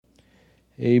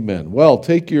Amen. Well,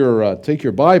 take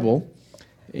your Bible,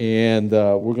 and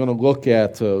we're going to look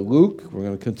at Luke. We're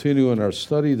going to continue in our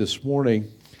study this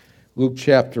morning, Luke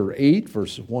chapter 8,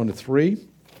 verses 1 to 3.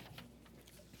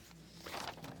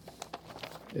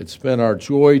 It's been our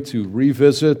joy to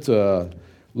revisit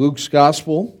Luke's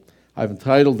gospel. I've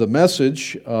entitled the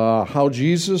message, How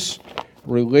Jesus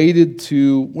Related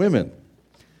to Women.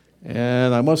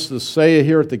 And I must say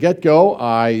here at the get-go,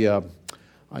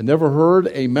 I never heard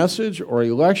a message or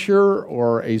a lecture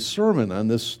or a sermon on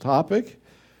this topic.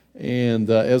 And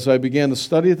as I began to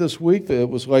study it this week, it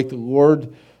was like the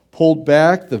Lord pulled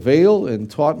back the veil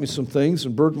and taught me some things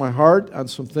and burdened my heart on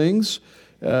some things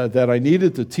that I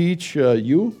needed to teach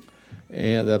you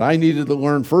and that I needed to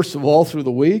learn, first of all, through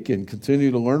the week and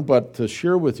continue to learn, but to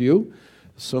share with you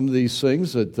some of these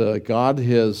things that God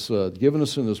has given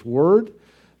us in His Word,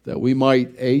 that we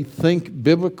might, think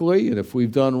biblically, and if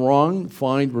we've done wrong,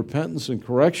 find repentance and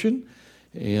correction,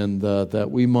 and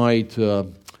that we might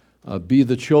be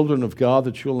the children of God,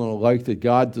 the children of light that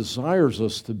God desires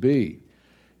us to be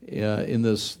in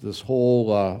this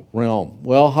whole realm.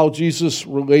 Well, how Jesus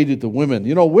related to women.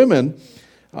 You know, women,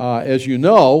 as you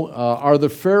know, are the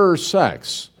fairer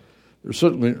sex. They're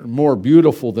certainly more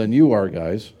beautiful than you are,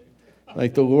 guys.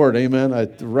 Thank the Lord, amen.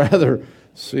 I'd rather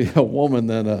see a woman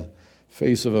than a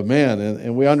face of a man,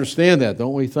 and we understand that,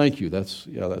 don't we? Thank you. That's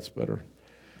better.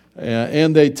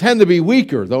 And they tend to be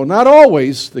weaker, though not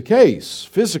always the case,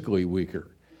 physically weaker.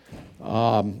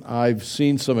 I've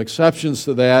seen some exceptions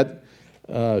to that.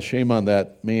 Shame on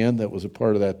that man that was a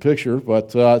part of that picture,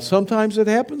 but sometimes it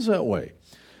happens that way.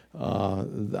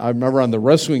 I remember on the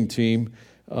wrestling team,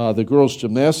 the girls'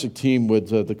 gymnastic team,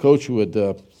 the coach who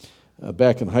would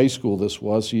back in high school,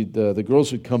 the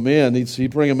girls would come in, he'd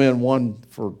bring them in one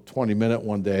for 20 minutes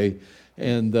one day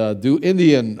and do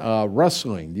Indian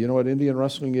wrestling. Do you know what Indian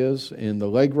wrestling is? In the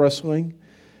leg wrestling?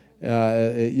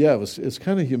 It's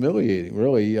kind of humiliating,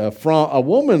 really. From a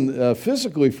woman,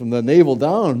 physically from the navel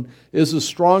down, is as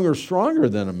stronger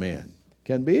than a man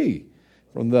can be.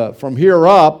 From here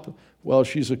up, well,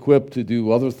 she's equipped to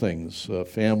do other things,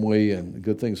 family and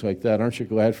good things like that. Aren't you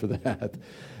glad for that?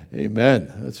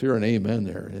 Amen. Let's hear an amen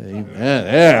there. Amen.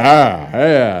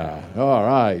 Yeah. All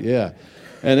right, yeah.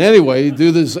 And anyway, you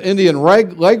do this Indian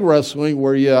leg wrestling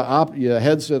where you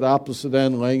head's at opposite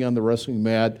end, laying on the wrestling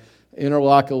mat,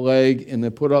 interlock a leg, and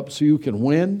then put up so you can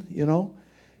win, you know.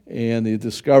 And you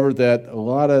discovered that a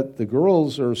lot of the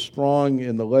girls are strong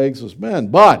in the legs as men,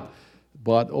 but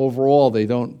overall they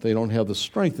don't have the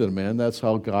strength of a man. That's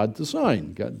how God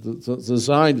designed. God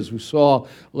designed, as we saw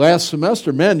last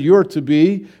semester, men, we're to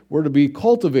be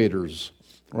cultivators,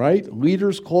 right?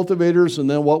 Leaders, cultivators, and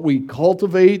then what we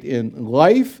cultivate in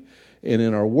life and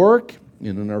in our work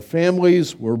and in our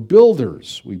families, we're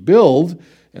builders. We build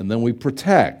and then we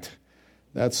protect.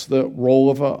 That's the role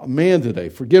of a man today.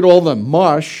 Forget all the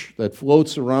mush that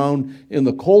floats around in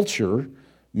the culture.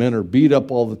 Men are beat up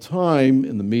all the time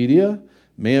in the media,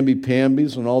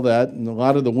 mamby-pambies and all that, and a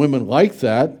lot of the women like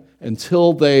that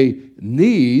until they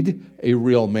need a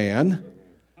real man,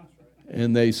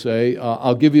 and they say,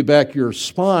 I'll give you back your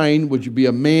spine, would you be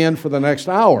a man for the next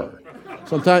hour?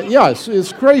 Sometimes,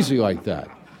 it's crazy like that.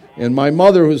 And my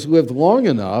mother, who's lived long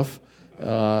enough,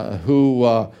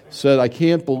 who said, I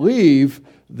can't believe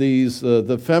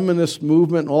the feminist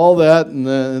movement and all that,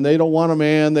 and they don't want a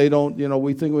man, they don't,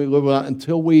 we think we live without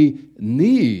until we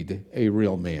need a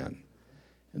real man.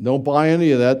 And don't buy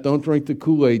any of that. Don't drink the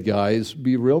Kool-Aid, guys.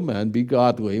 Be real men. Be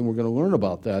godly. And we're going to learn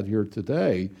about that here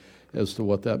today as to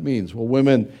what that means. Well,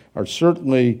 women are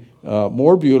certainly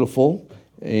more beautiful,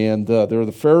 and they're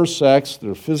the fairer sex.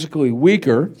 They're physically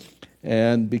weaker.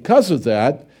 And because of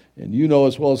that, and you know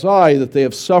as well as I, that they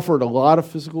have suffered a lot of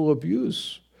physical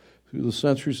abuse through the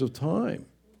centuries of time.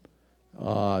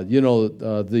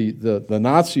 The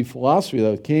Nazi philosophy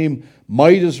that came,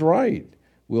 might is right.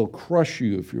 Will crush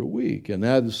you if you're weak. And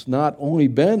that has not only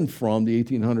been from the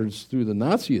 1800s through the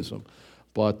Nazism,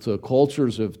 but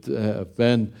cultures have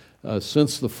been,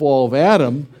 since the fall of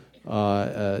Adam,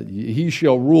 he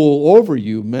shall rule over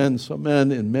you. Some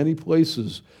men in many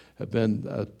places have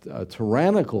been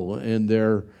tyrannical in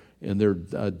their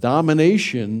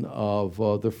domination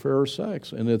of the fairer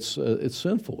sex. And it's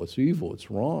sinful, it's evil, it's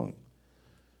wrong.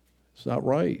 It's not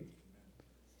right.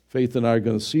 Faith and I are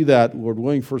going to see that, Lord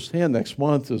willing, firsthand next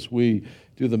month as we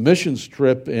do the missions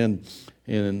trip and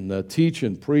teach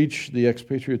and preach the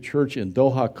Expatriate Church in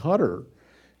Doha, Qatar.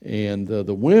 And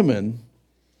the women,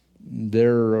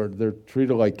 they're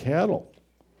treated like cattle.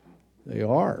 They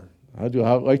are. I'd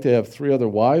like to have 3 other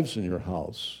wives in your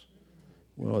house.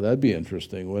 Well, that'd be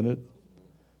interesting, wouldn't it?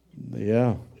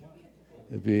 Yeah.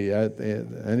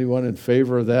 Anyone in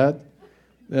favor of that?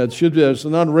 It should be. There's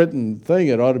an unwritten thing.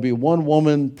 It ought to be one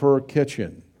woman per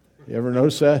kitchen. You ever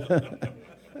notice that?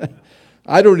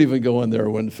 I don't even go in there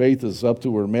when Faith is up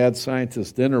to her mad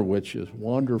scientist dinner, which is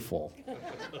wonderful.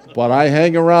 But I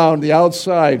hang around the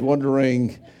outside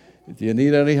wondering, do you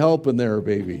need any help in there,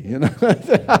 baby? You know,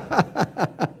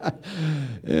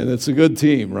 and it's a good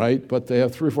team, right? But they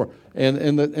have 3 or 4,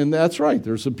 and that's right.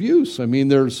 There's abuse. I mean,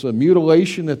 there's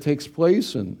mutilation that takes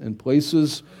place in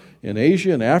places in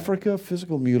Asia and Africa,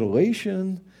 physical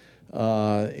mutilation,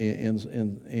 and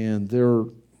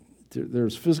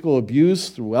there's physical abuse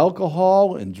through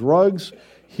alcohol and drugs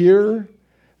here.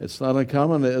 It's not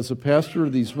uncommon. As a pastor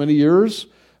these many years,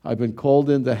 I've been called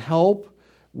in to help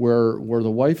where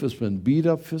the wife has been beat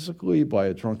up physically by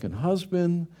a drunken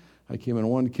husband. I came on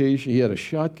one occasion, he had a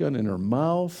shotgun in her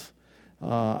mouth.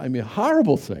 I mean,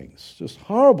 horrible things, just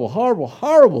horrible, horrible,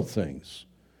 horrible things.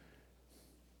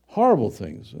 Horrible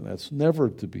things, and that's never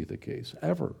to be the case,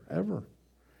 ever, ever.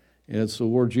 And it's the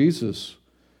Lord Jesus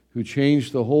who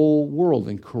changed the whole world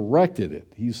and corrected it.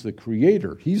 He's the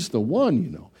creator. He's the one, you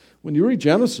know. When you read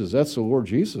Genesis, that's the Lord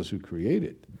Jesus who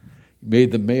created. He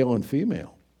made them male and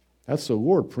female. That's the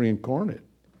Lord pre-incarnate.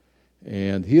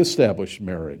 And he established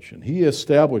marriage, and he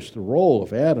established the role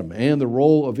of Adam and the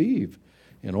role of Eve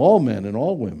in all men and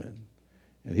all women.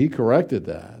 And he corrected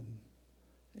that.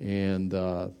 And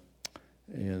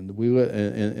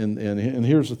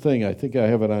here's the thing. I think I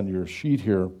have it on your sheet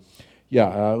here. Yeah,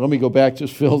 let me go back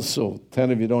just, Phil, so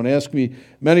 10 of you don't ask me.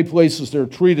 Many places they're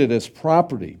treated as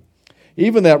property.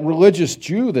 Even that religious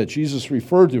Jew that Jesus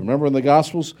referred to, remember in the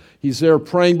Gospels? He's there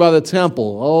praying by the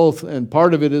temple. Oh, and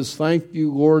part of it is, thank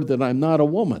you, Lord, that I'm not a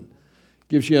woman.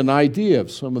 Gives you an idea of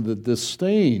some of the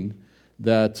disdain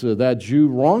that that Jew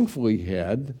wrongfully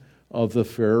had of the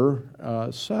fair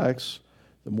sex,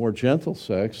 the more gentle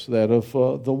sex, that of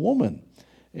the woman.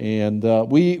 And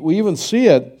we even see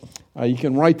it. You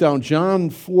can write down John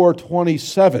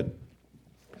 4:27.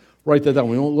 Write that down.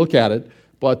 We won't look at it.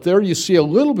 But there you see a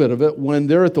little bit of it when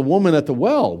they're at the woman at the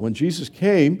well. When Jesus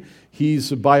came,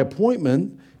 he's by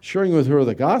appointment sharing with her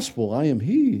the gospel. I am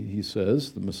he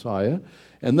says, the Messiah.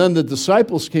 And then the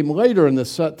disciples came later, and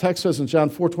the text says in John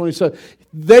 4:27,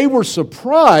 they were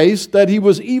surprised that he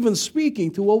was even speaking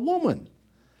to a woman.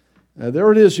 Now,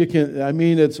 there it is.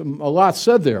 It's a lot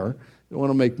said there. I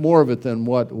want to make more of it than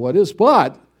what is.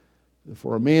 But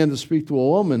for a man to speak to a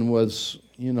woman was,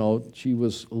 she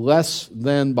was less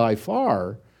than by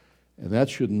far, and that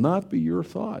should not be your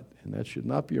thought, and that should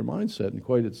not be your mindset. And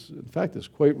in fact, it's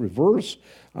quite reverse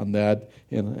on that,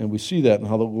 and we see that in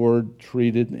how the Lord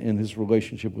treated in his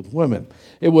relationship with women.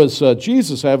 It was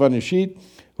Jesus, I have on your sheet,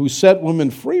 who set women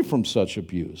free from such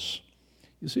abuse.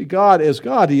 You see, as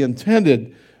God, he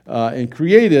intended and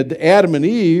created Adam and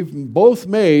Eve, both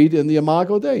made in the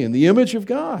Imago Dei, in the image of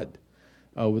God.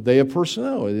 They have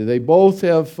personality. They both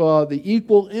have the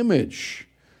equal image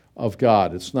of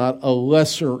God. It's not a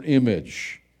lesser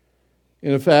image.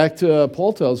 And in fact,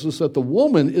 Paul tells us that the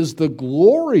woman is the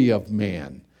glory of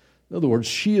man. In other words,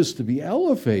 she is to be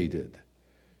elevated.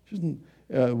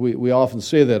 We often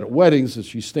say that at weddings, that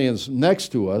she stands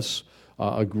next to us,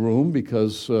 a groom,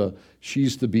 because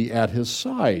she's to be at his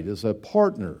side as a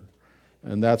partner.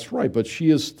 And that's right. But she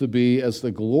is to be, as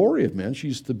the glory of man,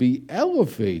 she's to be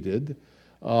elevated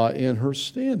in her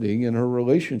standing, in her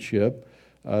relationship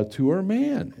to her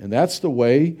man. And that's the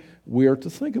way we are to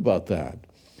think about that.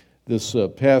 This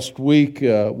past week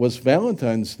was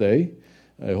Valentine's Day.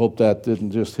 I hope that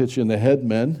didn't just hit you in the head,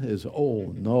 men,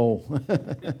 oh, no.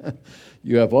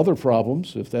 You have other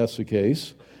problems, if that's the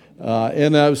case.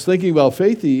 And I was thinking about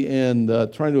Faithy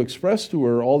and trying to express to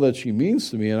her all that she means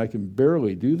to me, and I can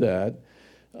barely do that.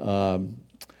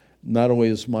 Not only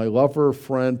as my lover,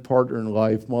 friend, partner in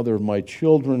life, mother of my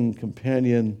children,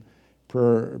 companion,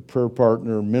 prayer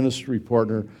partner, ministry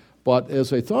partner, but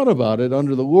as I thought about it,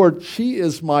 under the Lord, she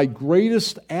is my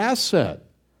greatest asset.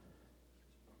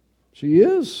 She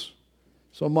is.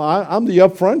 So I'm the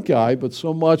upfront guy, but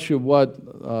so much of what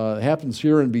happens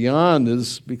here and beyond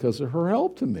is because of her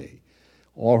help to me.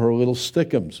 All her little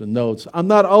stickums and notes. I'm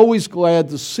not always glad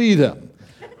to see them.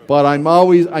 But I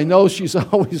know she's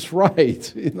always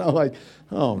right.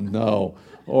 Oh no.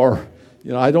 Or,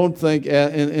 I don't think,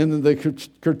 in the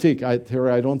critique,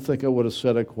 Terry, I don't think I would have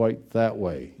said it quite that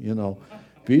way.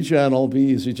 Be gentle, be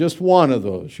easy. Just one of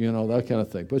those, that kind of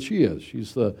thing. But she is.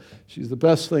 She's the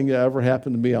best thing that ever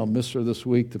happened to me. I'll miss her this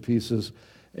week to pieces.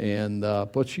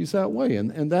 But she's that way.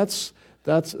 And that's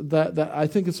I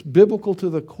think it's biblical to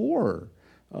the core.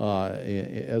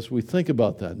 As we think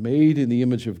about that, made in the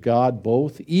image of God,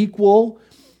 both equal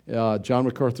John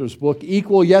MacArthur's book,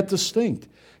 Equal Yet Distinct.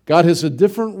 God has a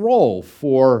different role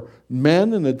for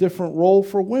men and a different role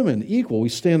for women. Equal. We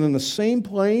stand in the same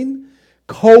plane,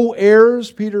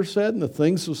 co-heirs, Peter said, in the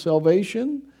things of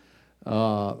salvation.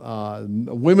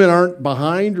 Women aren't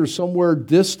behind or somewhere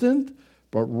distant,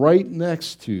 but right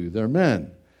next to their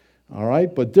men. All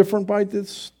right, but different by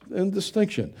this in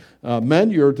distinction.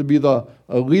 Men, you're to be the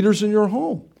leaders in your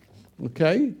home.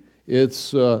 Okay,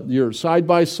 it's you're side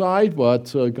by side,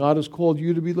 but God has called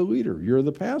you to be the leader. You're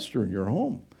the pastor in your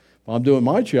home. If I'm doing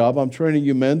my job, I'm training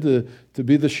you men to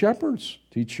be the shepherds.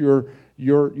 Teach your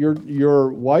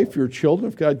wife, your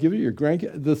children, if God gives you, your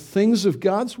grandkids, the things of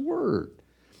God's word.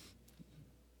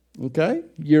 Okay,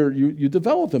 you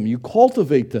develop them, you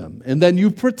cultivate them, and then you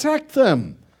protect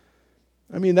them.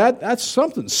 I mean, that's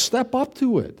something. Step up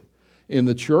to it. In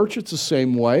the church, it's the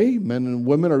same way. Men and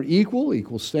women are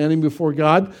equal standing before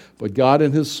God, but God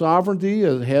in His sovereignty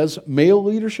has male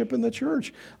leadership in the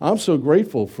church. I'm so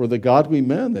grateful for the godly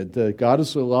men that God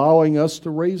is allowing us to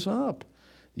raise up.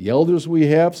 The elders we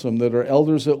have, some that are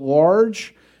elders at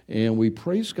large, and we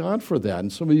praise God for that.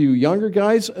 And some of you younger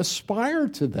guys aspire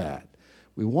to that.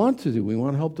 We want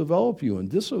to help develop you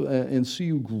and see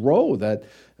you grow. That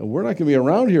we're not going to be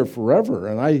around here forever.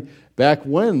 And back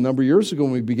when, a number of years ago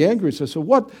when we began Grace, I said,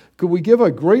 what could we give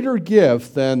a greater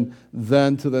gift than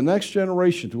to the next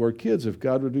generation, to our kids, if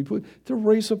God would be pleased, to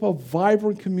raise up a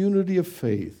vibrant community of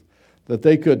faith, that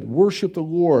they could worship the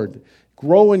Lord,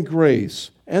 grow in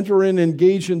grace, enter in,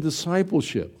 engage in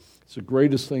discipleship. It's the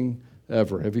greatest thing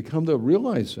ever. Have you come to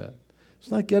realize that? It's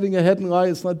not getting ahead in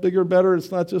life. It's not bigger, better. It's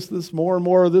not just this more and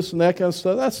more of this and that kind of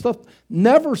stuff. That stuff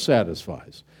never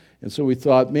satisfies. And so we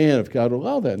thought, man, if God will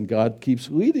allow that, and God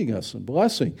keeps leading us and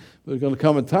blessing, there's going to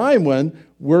come a time when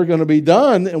we're going to be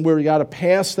done and we've got to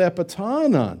pass that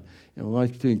baton on. And we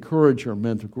like to encourage our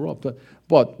men to grow up.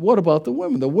 But what about the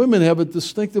women? The women have a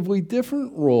distinctively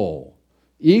different role,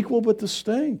 equal but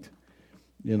distinct.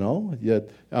 You know,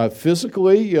 yet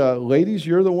physically, ladies,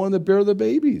 you're the one that bear the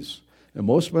babies. And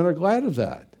most men are glad of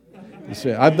that. You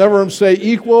say, I've never heard them say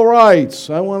equal rights.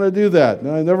 I want to do that.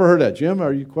 No, I never heard that. Jim,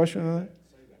 are you questioning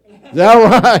that? Is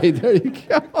that right? There you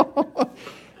go.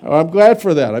 I'm glad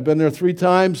for that. I've been there 3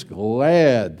 times.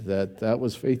 Glad that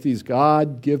was Faithy's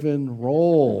God-given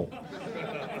role.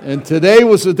 And today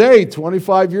was the day,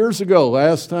 25 years ago,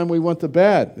 last time we went to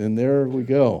bat. And there we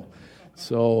go.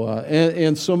 So,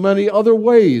 and so many other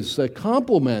ways that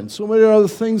complement, so many other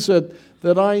things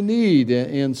that I need,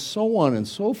 and so on and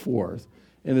so forth.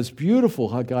 And it's beautiful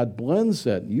how God blends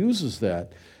that and uses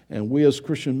that. And we as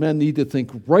Christian men need to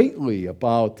think rightly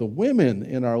about the women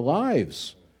in our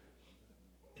lives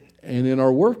and in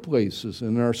our workplaces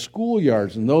and in our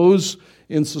schoolyards and those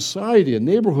in society and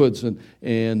neighborhoods.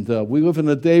 And we live in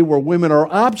a day where women are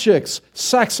objects,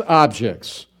 sex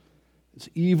objects. It's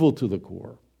evil to the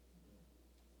core.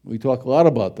 We talk a lot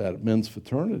about that at men's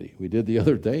fraternity. We did the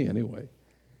other day anyway.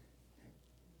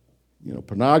 You know,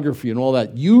 pornography and all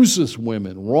that uses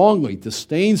women wrongly,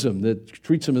 disdains them, that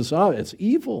treats them as it's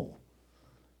evil.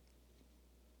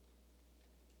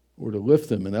 We're to lift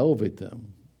them and elevate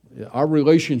them. Our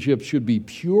relationship should be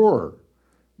pure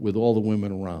with all the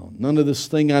women around. None of this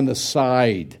thing on the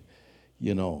side,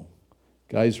 you know.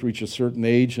 Guys reach a certain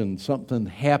age and something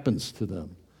happens to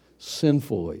them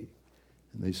sinfully.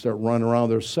 And they start running around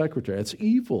their secretary. It's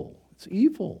evil. It's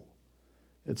evil.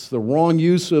 It's the wrong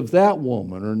use of that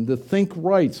woman, or to think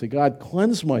right. Say, God,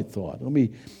 cleanse my thought.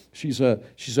 She's a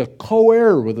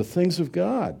co-heir with the things of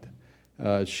God.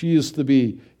 She is to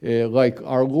be like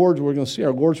our Lord. We're going to see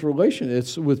our Lord's relation.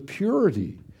 It's with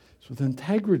purity. It's with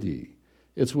integrity.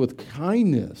 It's with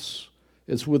kindness.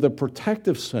 It's with a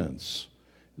protective sense.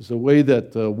 It's the way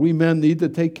that we men need to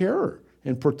take care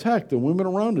and protect the women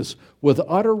around us with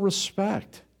utter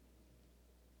respect.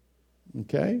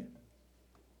 Okay?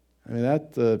 I mean,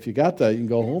 if you got that, you can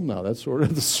go home now. That's sort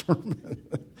of the sermon.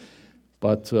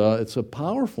 But it's a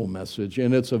powerful message,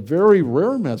 and it's a very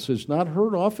rare message, not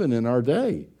heard often in our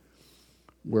day,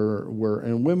 where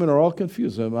women are all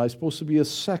confused. Am I supposed to be a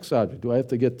sex object? Do I have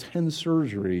to get 10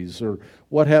 surgeries? Or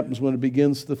what happens when it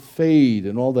begins to fade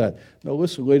and all that? No,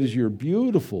 listen, ladies, you're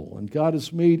beautiful, and God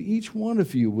has made each one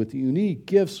of you with unique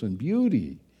gifts and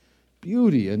beauty,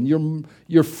 and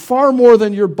you're far more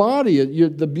than your body.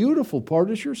 The beautiful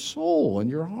part is your soul and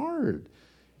your heart.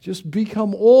 Just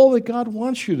become all that God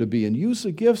wants you to be and use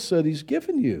the gifts that He's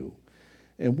given you.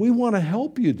 And we want to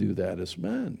help you do that as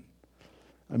men.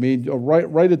 I mean,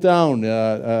 write it down.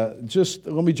 Just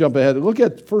let me jump ahead. Look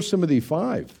at 1 Timothy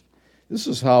 5. This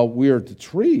is how we are to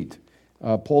treat.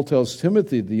 Paul tells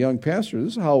Timothy, the young pastor,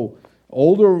 this is how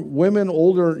Older women,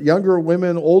 younger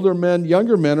women, older men,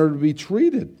 younger men are to be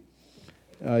treated.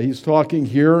 He's talking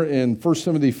here in 1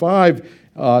 Timothy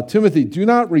 5, Timothy, do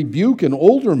not rebuke an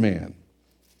older man.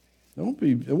 Don't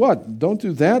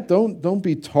do that. Don't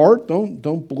be tart.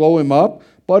 Don't blow him up,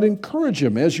 but encourage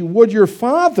him as you would your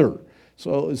father.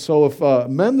 So if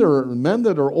men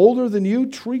that are older than you,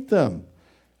 treat them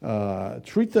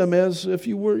as if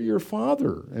you were your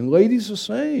father. And ladies, the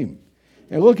same.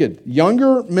 And look at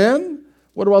younger men.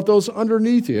 What about those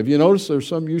underneath you? Have you noticed there's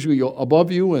some usually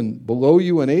above you and below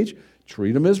you in age?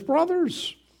 Treat them as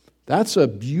brothers. That's a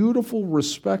beautiful,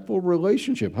 respectful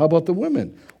relationship. How about the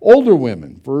women? Older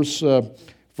women, verse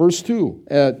 2.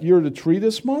 You're to treat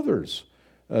as mothers.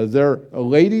 They're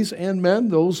ladies and men,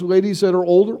 those ladies that are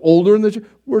older in the church,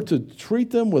 we're to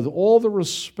treat them with all the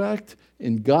respect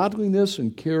and godliness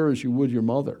and care as you would your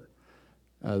mother.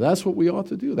 That's what we ought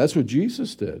to do. That's what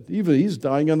Jesus did. Even he's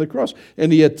dying on the cross.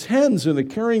 And he attends in a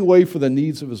caring way for the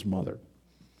needs of his mother.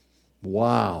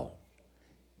 Wow.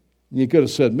 You could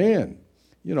have said, man,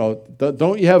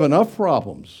 don't you have enough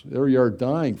problems? There you are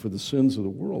dying for the sins of the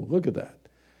world. Look at that.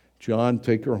 John,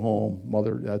 take her home.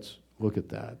 Mother, look at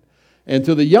that. And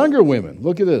to the younger women,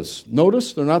 look at this.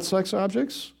 Notice they're not sex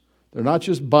objects. They're not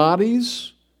just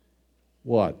bodies.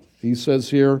 What? He says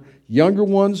here, younger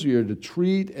ones you're to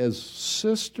treat as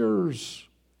sisters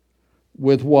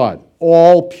with what?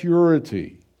 All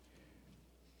purity.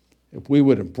 If we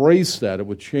would embrace that, it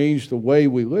would change the way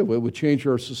we live. It would change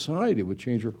our society. It would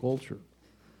change our culture.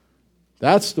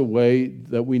 That's the way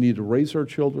that we need to raise our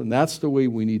children. That's the way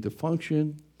we need to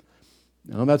function.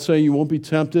 Now, I'm not saying you won't be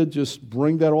tempted. Just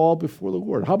bring that all before the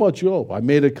Lord. How about Job? I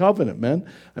made a covenant, men.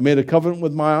 I made a covenant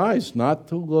with my eyes not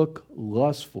to look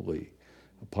lustfully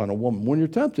upon a woman. When you're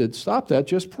tempted, stop that.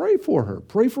 Just pray for her.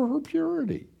 Pray for her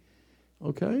purity.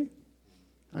 Okay?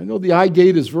 I know the eye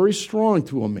gate is very strong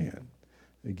to a man.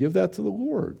 Give that to the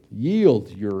Lord.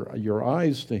 Yield your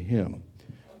eyes to Him.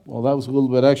 Well, that was a little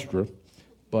bit extra,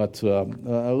 but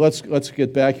let's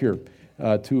get back here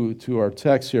to our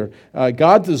text here.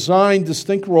 God designed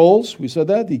distinct roles. We said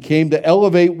that. He came to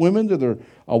elevate women to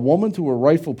a woman to her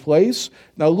rightful place.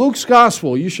 Now, Luke's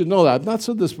gospel, you should know that. I've not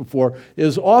said this before,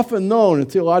 is often known in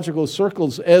theological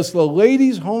circles as the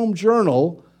ladies' home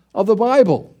journal of the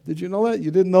Bible. Did you know that?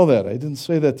 You didn't know that. I didn't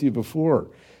say that to you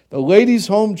before. The Ladies'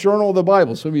 Home Journal of the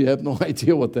Bible. Some of you have no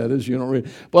idea what that is. You don't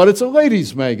read. But it's a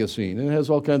ladies' magazine. And it has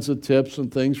all kinds of tips and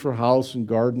things for house and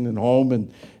garden and home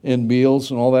and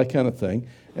meals and all that kind of thing.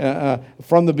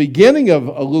 From the beginning of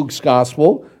Luke's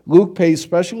gospel, Luke pays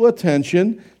special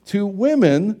attention to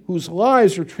women whose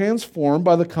lives are transformed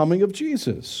by the coming of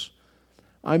Jesus.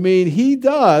 I mean, he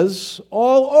does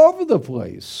all over the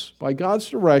place by God's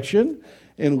direction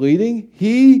and leading.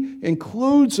 He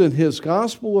includes in his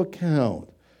gospel account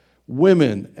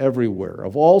women everywhere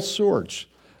of all sorts.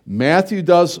 Matthew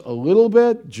does a little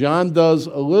bit, John does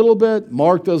a little bit,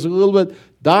 Mark does a little bit.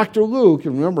 Dr. Luke,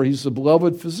 and remember he's the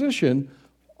beloved physician,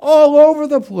 all over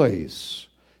the place.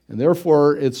 And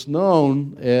therefore it's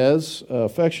known as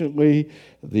affectionately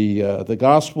the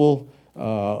Gospel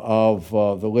of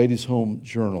the Ladies' Home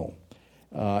Journal.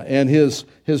 And his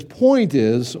point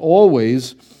is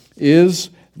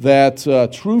that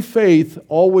true faith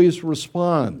always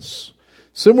responds.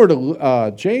 Similar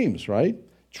to James, right?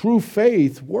 True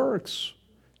faith works.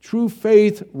 True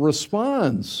faith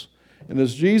responds. And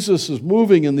as Jesus is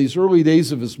moving in these early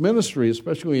days of his ministry,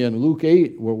 especially in Luke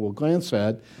 8, where we'll glance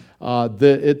at,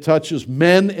 it touches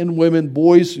men and women,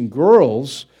 boys and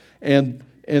girls, and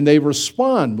they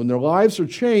respond. When their lives are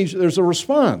changed, there's a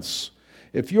response.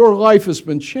 If your life has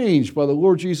been changed by the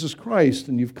Lord Jesus Christ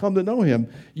and you've come to know Him,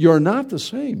 you're not the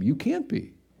same. You can't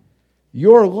be.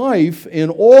 Your life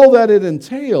and all that it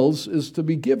entails is to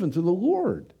be given to the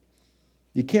Lord.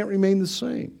 You can't remain the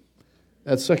same.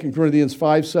 That's 2 Corinthians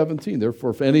 5:17. Therefore,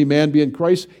 if any man be in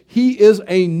Christ, he is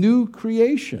a new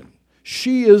creation.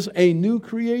 She is a new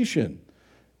creation.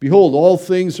 Behold, all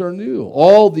things are new.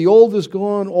 All the old is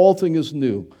gone, all thing is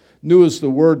new. New is the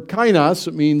word kainos.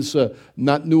 It means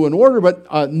not new in order, but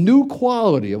a new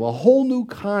quality of a whole new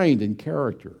kind and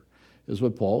character, is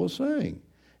what Paul is saying.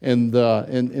 And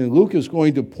Luke is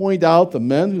going to point out the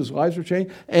men whose lives are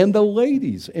changed and the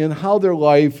ladies and how their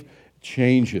life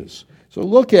changes. So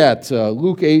look at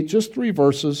Luke 8, just 3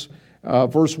 verses,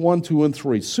 verse 1, 2, and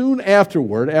 3. Soon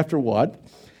afterward, after what?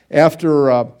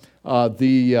 After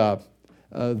the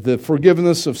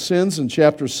forgiveness of sins in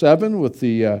chapter 7 with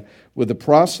the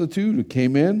prostitute who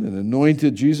came in and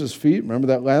anointed Jesus' feet. Remember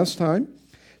that last time?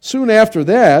 Soon after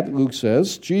that, Luke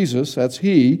says, Jesus, that's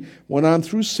he, went on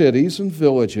through cities and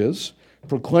villages,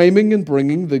 proclaiming and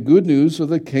bringing the good news of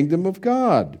the kingdom of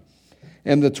God.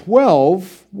 And the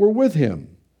 12 were with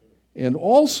him, and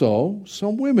also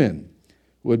some women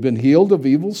who had been healed of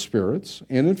evil spirits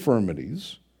and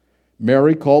infirmities,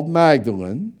 Mary called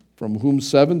Magdalene, from whom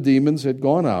 7 demons had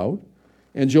gone out,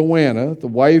 and Joanna, the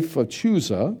wife of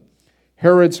Chuza,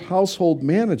 Herod's household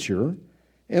manager,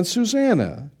 and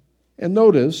Susanna, and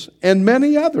notice, and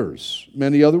many others,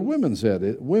 many other women,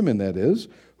 that is,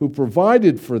 who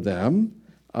provided for them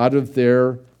out of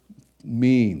their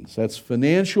means. That's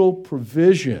financial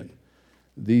provision.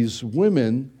 These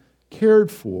women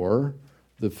cared for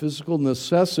the physical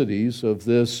necessities of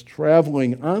this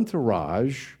traveling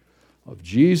entourage of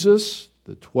Jesus,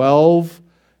 the 12,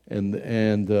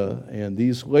 and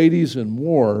these ladies and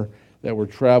more that were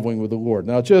traveling with the Lord.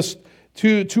 Now, just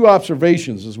two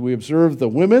observations as we observe the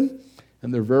women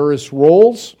and their various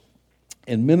roles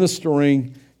in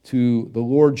ministering to the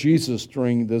Lord Jesus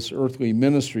during this earthly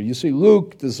ministry. You see,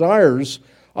 Luke desires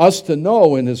us to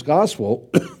know in his gospel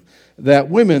that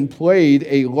women played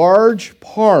a large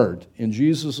part in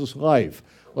Jesus' life.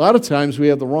 A lot of times we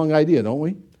have the wrong idea, don't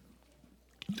we?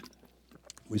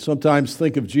 We sometimes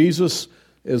think of Jesus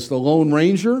as the Lone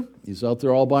Ranger. He's out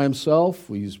there all by himself.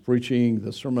 He's preaching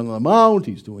the Sermon on the Mount.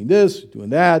 He's doing this, doing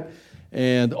that.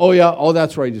 And,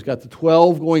 that's right, he's got the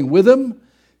 12 going with him.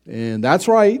 And that's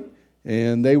right.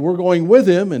 And they were going with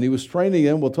him, and he was training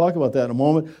them. We'll talk about that in a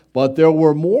moment. But there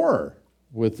were more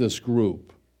with this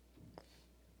group.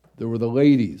 There were the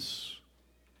ladies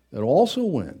that also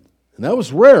went. And that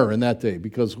was rare in that day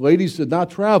because ladies did not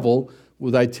travel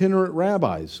with itinerant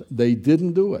rabbis. They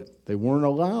didn't do it. They weren't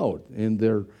allowed in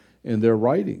their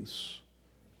writings.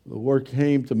 The Lord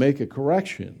came to make a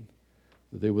correction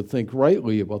that they would think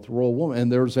rightly about the role of woman.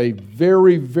 And there's a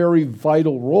very, very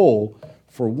vital role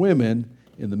for women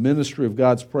in the ministry of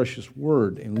God's precious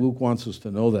word, and Luke wants us to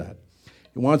know that.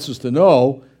 He wants us to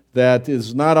know that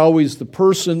it's not always the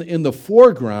person in the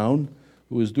foreground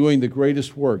who is doing the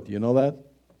greatest work. Do you know that?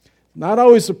 Not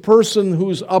always the person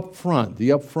who's up front,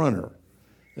 the up-fronter,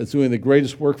 that's doing the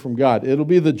greatest work from God. It'll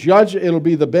be the judge, it'll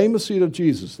be the bema seat of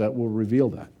Jesus that will reveal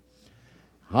that.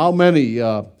 How many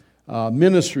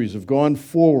ministries have gone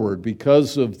forward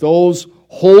because of those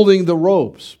holding the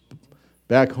ropes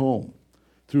back home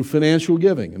through financial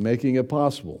giving and making it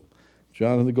possible?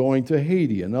 Jonathan going to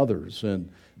Haiti and others,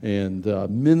 and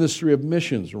ministry of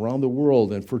missions around the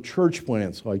world, and for church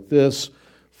plants like this,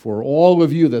 for all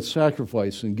of you that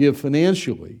sacrifice and give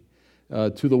financially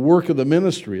to the work of the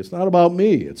ministry. It's not about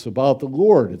me. It's about the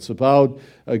Lord. It's about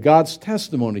God's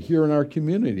testimony here in our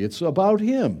community. It's about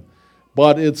Him.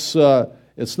 But it's not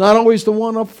always the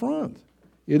one up front.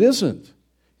 It isn't.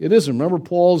 It isn't. Remember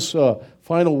Paul's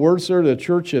final words there to the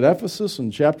church at Ephesus in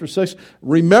chapter 6?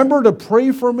 Remember to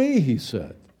pray for me, he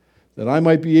said, that I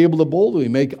might be able to boldly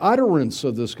make utterance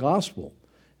of this gospel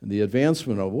and the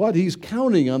advancement of what? He's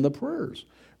counting on the prayers.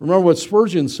 Remember what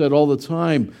Spurgeon said all the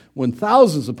time when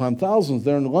thousands upon thousands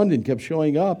there in London kept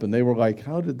showing up, and they were like,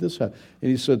 how did this happen?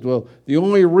 And he said, well, the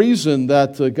only reason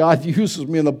that God uses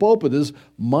me in the pulpit is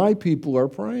my people are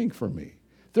praying for me.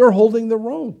 They're holding the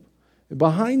rope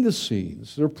behind the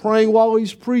scenes. They're praying while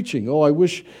he's preaching.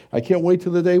 I can't wait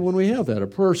till the day when we have that, a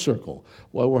prayer circle,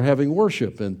 while we're having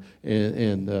worship, and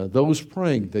those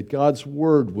praying that God's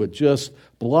word would just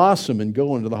blossom and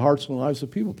go into the hearts and lives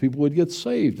of people. People would get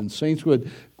saved, and saints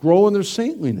would grow in their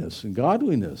saintliness and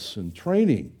godliness and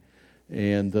training,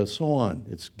 and so on.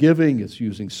 It's giving, it's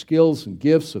using skills and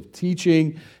gifts of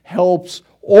teaching, helps,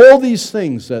 all these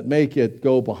things that make it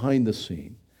go behind the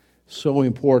scene. So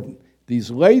important. These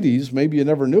ladies, maybe you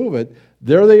never knew of it,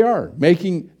 there they are,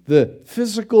 making the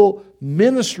physical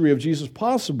ministry of Jesus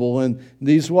possible. And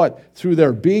these through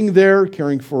their being there,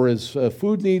 caring for his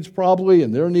food needs probably,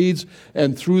 and their needs,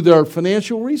 and through their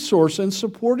financial resource and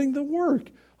supporting the work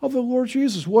of the Lord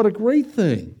Jesus. What a great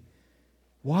thing.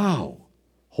 Wow.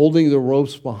 Holding the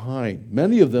ropes behind.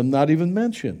 Many of them not even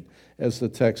mentioned, as the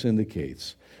text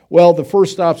indicates. Well, the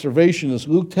first observation is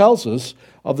Luke tells us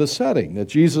of the setting, that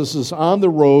Jesus is on the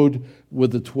road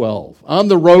with the 12. On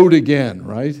the road again,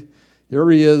 right? Here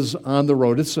he is on the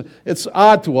road. It's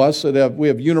odd to us that we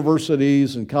have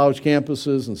universities and college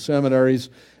campuses and seminaries.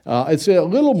 It's a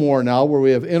little more now where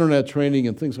we have internet training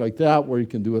and things like that, where you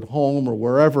can do it at home or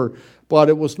wherever. But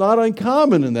it was not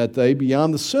uncommon in that day,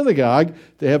 beyond the synagogue,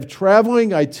 to have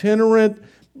traveling itinerant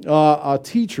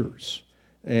teachers.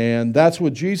 And that's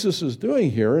what Jesus is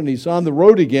doing here. And he's on the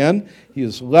road again. He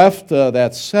has left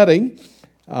that setting,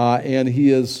 and he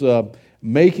is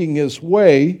making his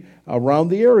way around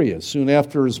the area. Soon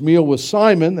after his meal with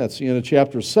Simon, that's the end of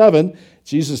chapter 7,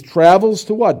 Jesus travels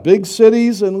to what? Big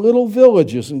cities and little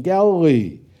villages in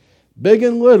Galilee. Big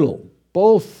and little,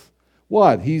 both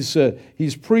what? He's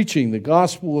preaching the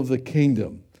gospel of the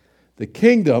kingdom. The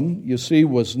kingdom, you see,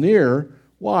 was near.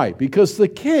 Why? Because the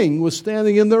king was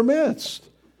standing in their midst.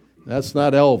 That's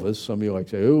not Elvis. Some of you like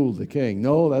to say, oh, the king.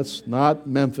 No, that's not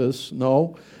Memphis.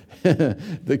 No.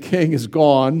 The king is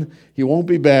gone. He won't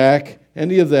be back.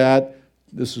 Any of that.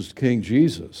 This is King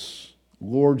Jesus,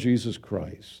 Lord Jesus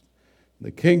Christ.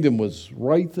 The kingdom was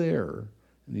right there,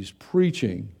 and he's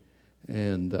preaching.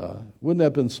 And wouldn't that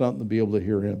have been something to be able to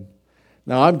hear him?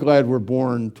 Now, I'm glad we're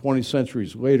born 20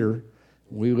 centuries later.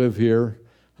 We live here.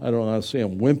 I don't want to say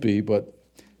I'm wimpy, but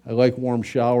I like warm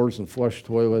showers and flush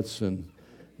toilets, and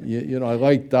I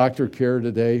like doctor care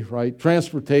today, right?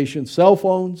 Transportation, cell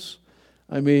phones.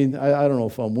 I mean, I don't know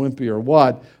if I'm wimpy or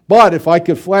what, but if I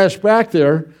could flash back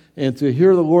there and to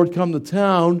hear the Lord come to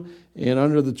town and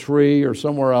under the tree or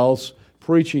somewhere else,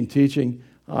 preaching, teaching,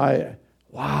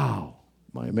 wow,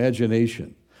 my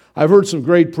imagination. I've heard some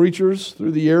great preachers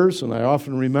through the years, and I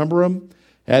often remember them.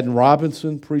 Haddon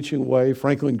Robinson preaching away,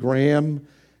 Franklin Graham,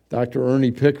 Dr.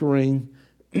 Ernie Pickering,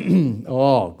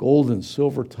 golden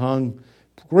silver tongue,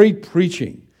 great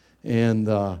preaching. And,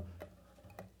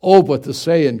 but to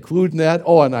say, including that,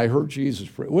 and I heard Jesus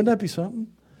pray. Wouldn't that be something?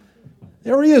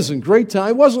 There he is in great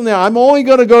time. It wasn't there. I'm only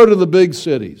going to go to the big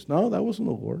cities. No, that wasn't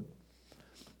the Lord.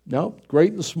 No,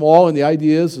 great and small, and the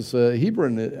idea is it's a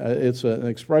Hebrew, it's an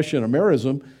expression, a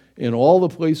merism, in all the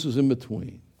places in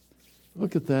between.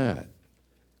 Look at that.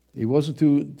 He wasn't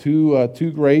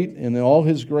too great, and in all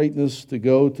his greatness to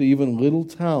go to even little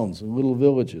towns and little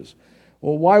villages.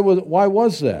 Well, why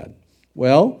was that?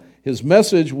 Well, his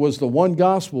message was the one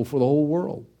gospel for the whole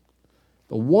world.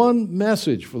 The one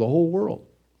message for the whole world.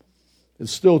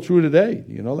 It's still true today.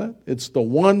 Do you know that? It's the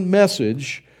one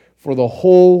message for the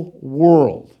whole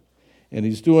world. And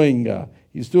he's doing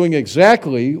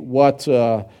exactly what,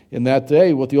 in that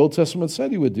day, what the Old Testament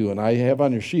said he would do. And I have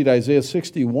on your sheet Isaiah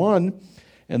 61,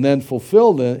 and then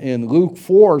fulfilled in Luke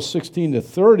 4, 16 to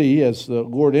 30, as the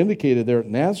Lord indicated there at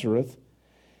Nazareth.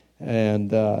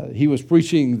 And he was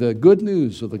preaching the good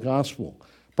news of the gospel,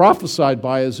 prophesied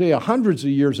by Isaiah hundreds of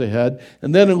years ahead.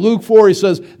 And then in Luke 4, he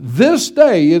says, this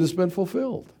day it has been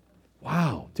fulfilled.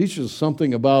 Wow, teaches us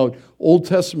something about Old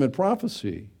Testament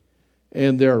prophecy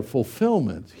and their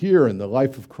fulfillment here in the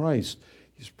life of Christ.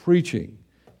 He's preaching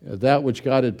that which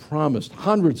God had promised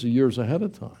hundreds of years ahead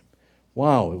of time.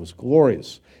 Wow, it was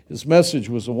glorious. His message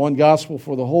was the one gospel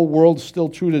for the whole world, still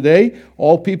true today.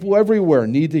 All people everywhere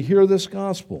need to hear this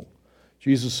gospel.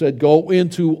 Jesus said, go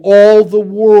into all the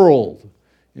world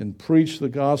and preach the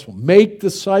gospel. Make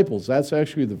disciples. That's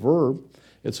actually the verb.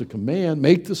 It's a command.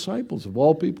 Make disciples of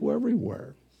all people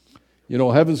everywhere. You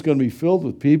know, heaven's going to be filled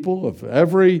with people of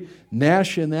every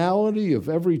nationality, of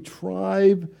every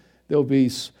tribe. There'll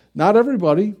be, not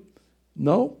everybody,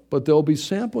 no, but there'll be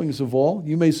samplings of all.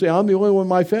 You may say, I'm the only one in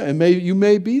my family, and you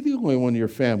may be the only one in your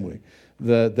family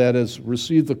that has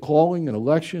received the calling and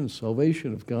election and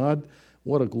salvation of God.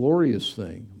 What a glorious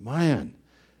thing. Man,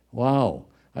 wow.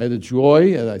 I had the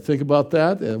joy, and I think about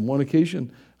that, on one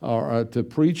occasion, to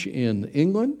preach in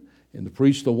England, and to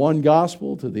preach the one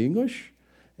gospel to the English,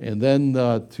 and then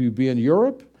to be in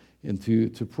Europe, and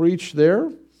to preach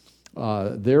there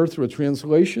through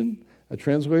a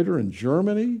translator in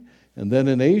Germany, and then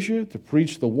in Asia to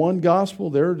preach the one gospel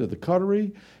there to the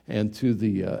Qatari and to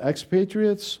the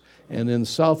expatriates, and in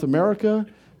South America,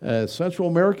 Central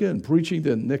America, and preaching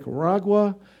to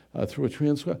Nicaragua through a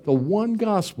translator. The one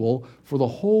gospel for the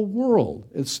whole world.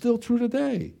 It's still true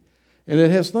today. And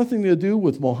it has nothing to do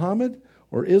with Mohammed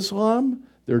or Islam.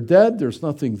 They're dead. There's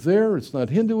nothing there. It's not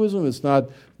Hinduism. It's not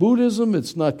Buddhism.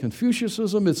 It's not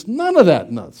Confucianism. It's none of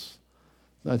that nuts.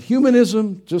 Not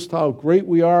humanism, just how great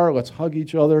we are, let's hug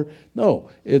each other.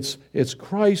 No, it's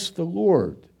Christ the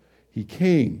Lord. He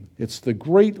came. It's the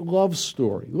great love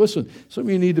story. Listen, some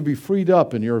of you need to be freed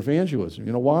up in your evangelism.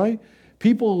 You know why?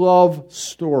 People love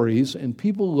stories, and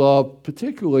people love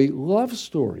particularly love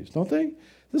stories, don't they?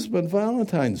 This has been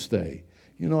Valentine's Day.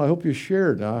 You know, I hope you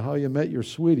shared how you met your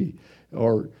sweetie,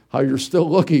 or how you're still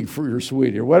looking for your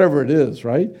sweetie, or whatever it is,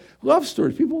 right? Love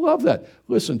stories. People love that.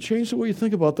 Listen, change the way you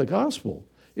think about the gospel.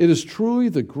 It is truly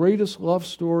the greatest love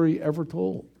story ever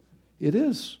told. It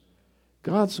is.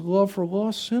 God's love for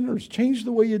lost sinners. Change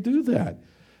the way you do that.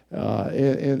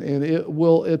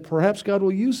 And perhaps God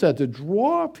will use that to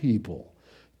draw people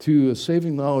to a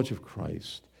saving knowledge of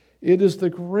Christ. It is the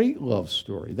great love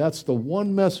story. That's the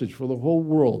one message for the whole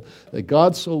world, that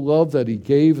God so loved that he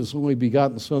gave his only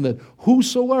begotten Son, that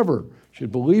whosoever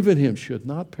should believe in him should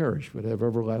not perish but have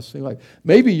everlasting life.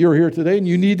 Maybe you're here today and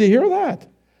you need to hear that.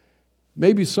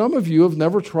 Maybe some of you have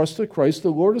never trusted Christ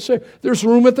the Lord to say, there's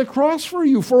room at the cross for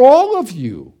you, for all of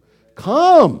you.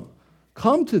 Come.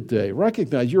 Come today.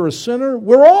 Recognize you're a sinner.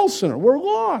 We're all sinners. We're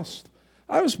lost.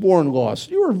 I was born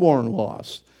lost. You were born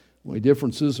lost. The only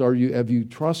difference is, have you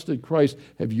trusted Christ?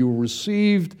 Have you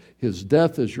received his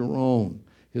death as your own?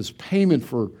 His payment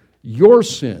for your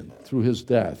sin through his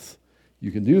death.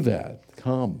 You can do that.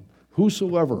 Come.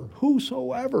 Whosoever,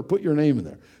 put your name in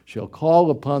there, shall call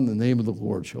upon the name of the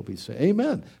Lord shall be saved.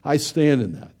 Amen. I stand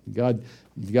in that.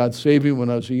 God saved me when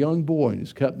I was a young boy, and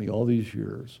he's kept me all these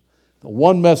years. The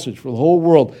one message for the whole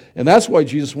world. And that's why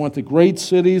Jesus went to great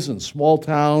cities and small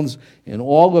towns and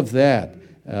all of that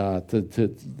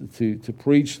to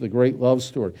preach the great love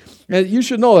story. And you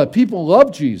should know that people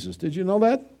love Jesus. Did you know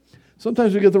that?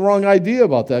 Sometimes we get the wrong idea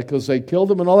about that because they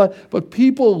killed him and all that. But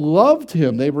people loved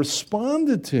him. They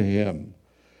responded to him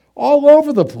all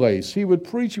over the place. He would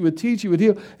preach, he would teach, he would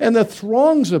heal. And the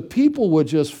throngs of people would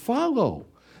just follow.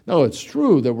 Now, it's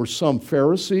true, there were some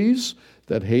Pharisees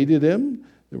that hated him.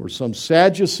 There were some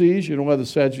Sadducees. You know why the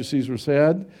Sadducees were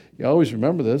sad? You always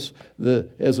remember this.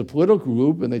 As a political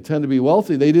group, and they tend to be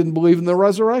wealthy, they didn't believe in the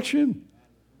resurrection.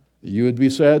 You would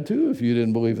be sad too if you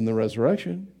didn't believe in the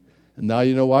resurrection. And now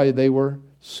you know why they were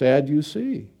sad, you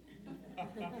see.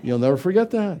 You'll never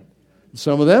forget that.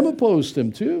 Some of them opposed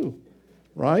him too,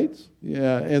 right?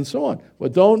 Yeah, and so on.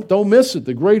 But don't miss it.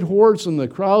 The great hordes and the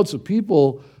crowds of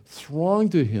people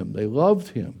thronged to him. They loved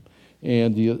him.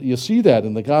 And you see that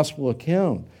in the gospel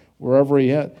account wherever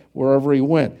he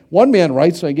went. One man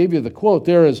writes, I gave you the quote,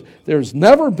 there's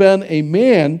never been a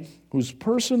man whose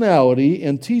personality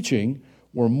and teaching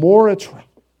were more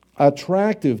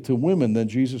attractive to women than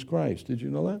Jesus Christ. Did you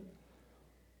know that?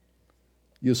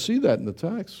 You see that in the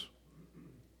text.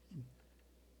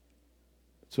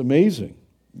 It's amazing.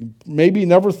 You maybe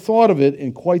never thought of it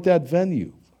in quite that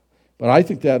venue. But I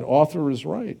think that author is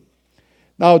right.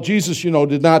 Now, Jesus,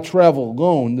 did not travel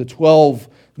alone. The 12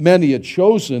 men he had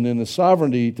chosen in his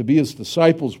sovereignty to be his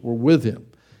disciples were with him.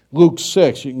 Luke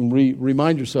 6, you can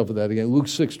remind yourself of that again. Luke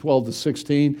 6, 12 to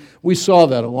 16. We saw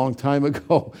that a long time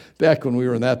ago, back when we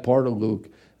were in that part of Luke.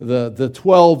 The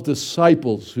 12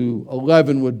 disciples, who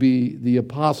 11 would be the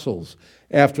apostles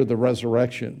after the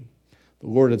resurrection. The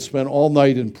Lord had spent all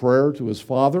night in prayer to his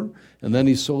Father, and then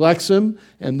he selects them,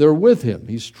 and they're with him.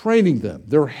 He's training them.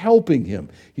 They're helping him.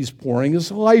 He's pouring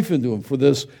his life into them for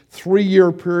this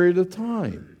 3-year period of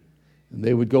time. And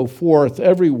they would go forth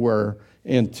everywhere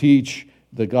and teach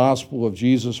the gospel of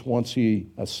Jesus once he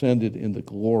ascended into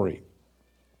glory.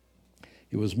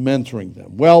 He was mentoring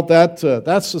them. Well, that's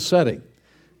the setting.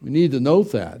 We need to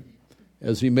note that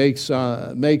as he makes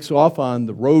off on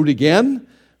the road again,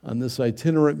 on this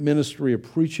itinerant ministry of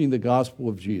preaching the gospel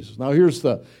of Jesus. Now, here's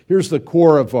the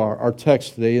core of our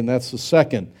text today, and that's the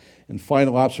second and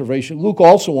final observation. Luke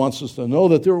also wants us to know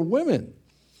that there are women.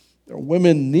 There are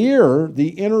women near the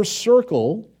inner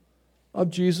circle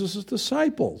of Jesus'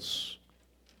 disciples.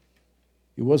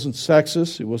 He wasn't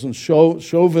sexist. He wasn't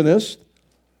chauvinist.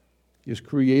 He's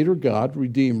Creator God,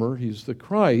 Redeemer. He's the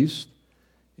Christ.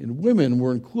 And women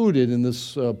were included in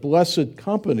this blessed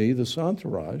company, this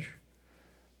entourage,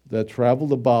 that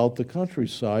traveled about the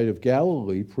countryside of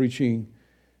Galilee preaching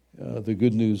the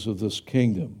good news of this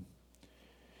kingdom.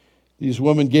 These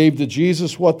women gave to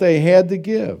Jesus what they had to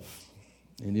give.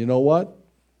 And you know what?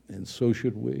 And so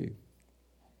should we.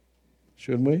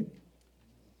 Shouldn't we?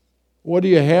 What do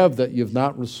you have that you've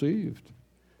not received?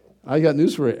 I got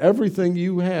news for you. Everything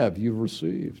you have, you've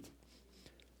received.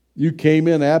 You came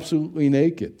in absolutely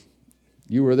naked.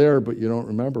 You were there, but you don't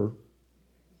remember.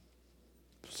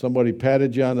 Somebody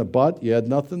patted you on the butt, you had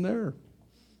nothing there.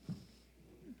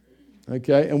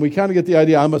 Okay, and we kind of get the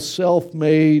idea, I'm a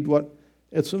self-made,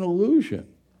 it's an illusion.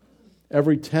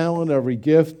 Every talent, every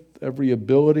gift, every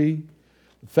ability,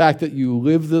 the fact that you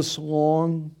live this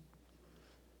long,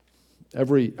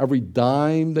 every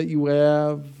dime that you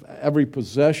have, every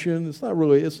possession, it's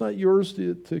not yours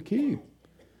to keep.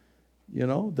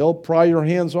 They'll pry your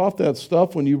hands off that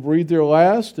stuff when you breathe their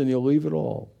last, and you'll leave it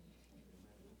all.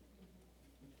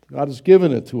 God has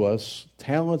given it to us,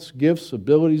 talents, gifts,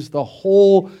 abilities, the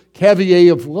whole caveat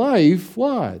of life,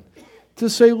 what? To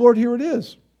say, Lord, here it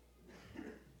is.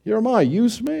 Here am I,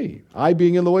 use me. I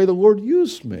being in the way, the Lord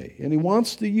used me. And he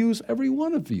wants to use every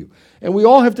one of you. And we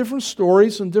all have different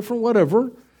stories and different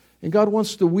whatever, and God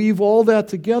wants to weave all that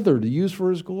together to use for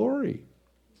his glory.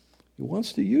 He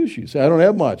wants to use you. You say, I don't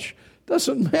have much.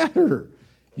 Doesn't matter.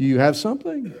 You have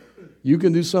something. You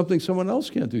can do something someone else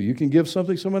can't do. You can give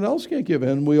something someone else can't give.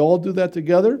 And we all do that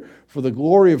together for the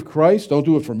glory of Christ. Don't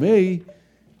do it for me.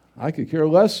 I could care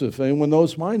less if anyone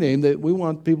knows my name. That we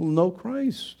want people to know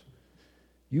Christ.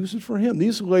 Use it for him.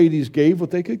 These ladies gave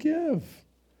what they could give.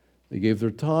 They gave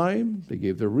their time. They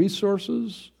gave their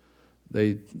resources.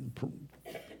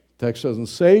 Text doesn't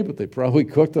say, but they probably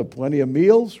cooked up plenty of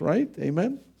meals, right?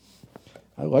 Amen?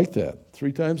 I like that.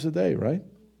 3 times a day, right?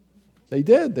 They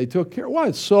did. They took care.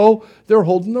 Why? So they're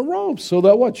holding the ropes so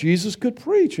that what? Jesus could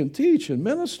preach and teach and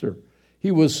minister.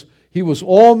 He was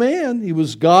all man. He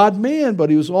was God man, but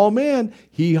he was all man.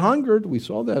 He hungered. We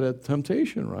saw that at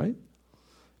temptation, right?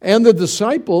 And the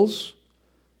disciples,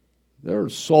 they're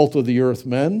salt of the earth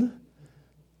men.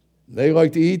 They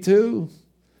like to eat too.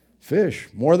 Fish,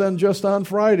 more than just on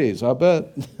Fridays, I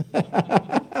bet.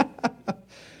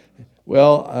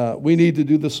 Well, we need to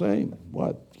do the same.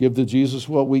 What? Give to Jesus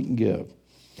what we can give.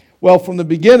 Well, from the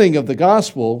beginning of the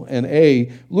gospel,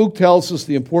 Luke tells us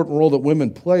the important role that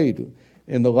women played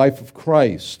in the life of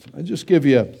Christ. I just give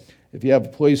you, if you have a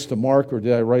place to mark, or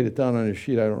did I write it down on a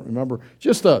sheet? I don't remember.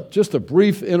 Just a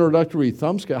brief introductory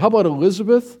thumbscale. How about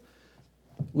Elizabeth?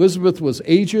 Elizabeth was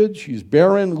aged. She's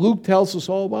barren. Luke tells us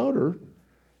all about her.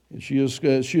 She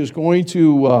is going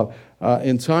to,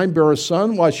 in time, bear a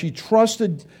son. Why? She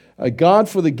trusted God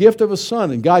for the gift of a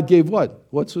son. And God gave what?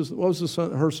 What was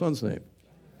her son's name?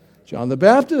 John the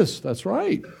Baptist. That's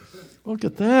right. Look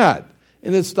at that.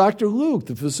 And it's Dr. Luke,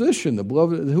 the physician, the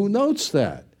beloved, who notes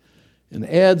that and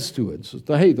adds to it. So,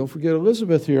 hey, don't forget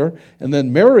Elizabeth here. And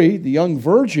then Mary, the young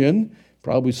virgin,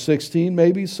 probably 16,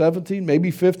 maybe 17,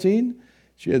 maybe 15.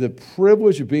 She had the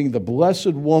privilege of being the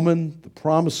blessed woman, the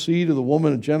promised seed of the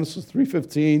woman in Genesis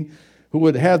 3:15, who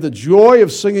would have the joy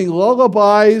of singing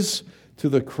lullabies to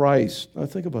the Christ. Now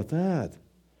think about that.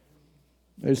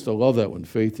 I used to love that when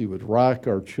Faithy would rock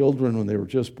our children when they were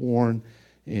just born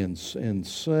and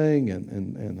sing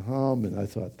and hum, and I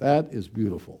thought, that is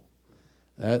beautiful.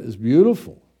 That is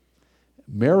beautiful.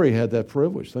 Mary had that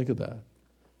privilege. Think of that.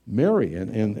 Mary,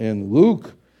 and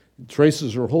Luke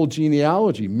traces her whole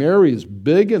genealogy. Mary is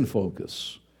big in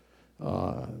focus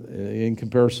in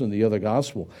comparison to the other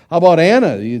gospel. How about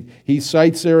Anna? He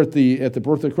cites there at the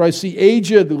birth of Christ, the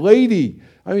aged lady.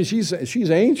 I mean, she's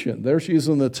ancient. There she is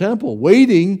in the temple,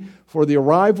 waiting for the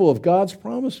arrival of God's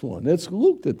promised one. It's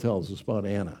Luke that tells us about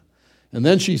Anna. And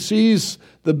then she sees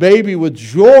the baby with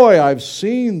joy. I've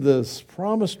seen this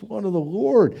promised one of the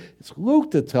Lord. It's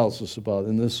Luke that tells us about it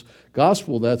in this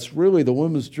gospel. That's really the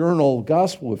women's journal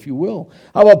gospel, if you will.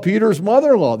 How about Peter's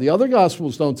mother-in-law? The other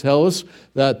gospels don't tell us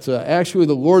that actually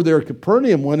the Lord there at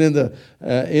Capernaum went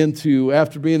into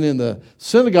after being in the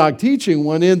synagogue teaching,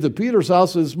 went into Peter's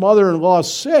house. His mother-in-law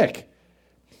is sick.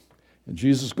 And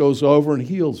Jesus goes over and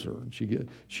heals her. And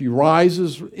she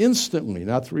rises instantly,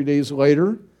 not 3 days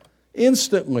later.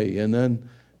 Instantly, and then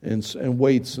and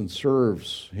waits and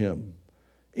serves him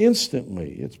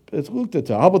instantly. It's Luke that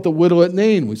tells. How about the widow at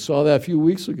Nain? We saw that a few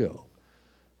weeks ago.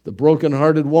 The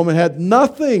broken-hearted woman had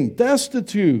nothing,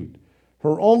 destitute,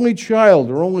 her only child,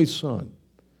 her only son.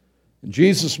 And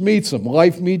Jesus meets him.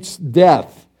 Life meets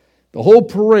death. The whole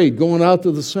parade going out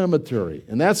to the cemetery.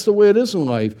 And that's the way it is in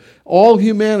life. All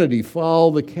humanity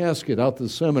follow the casket out to the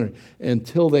cemetery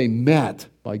until they met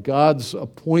by God's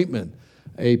appointment.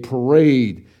 A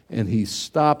parade, and he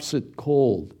stops it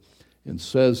cold and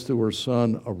says to her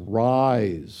son,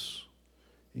 arise,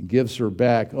 and gives her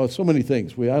back. Oh, so many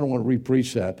things. I don't want to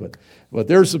re-preach that, but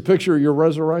there's a picture of your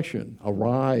resurrection.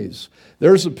 Arise.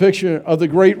 There's a picture of the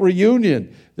great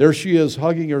reunion. There she is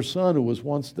hugging her son who was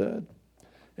once dead.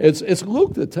 It's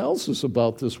Luke that tells us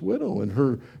about this widow and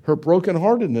her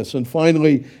brokenheartedness. And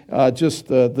finally,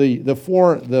 the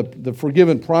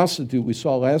forgiven prostitute we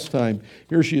saw last time.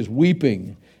 Here she is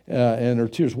weeping, and her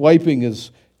tears, wiping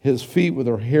his feet with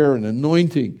her hair and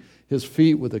anointing his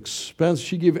feet with expense.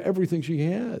 She gave everything she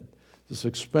had, this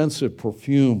expensive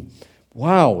perfume.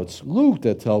 Wow, it's Luke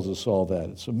that tells us all that.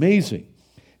 It's amazing.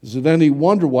 Is it any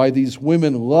wonder why these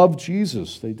women loved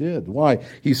Jesus? They did. Why?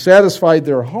 He satisfied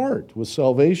their heart with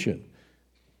salvation.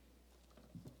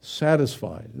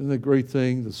 Satisfied. Isn't it a great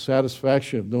thing? The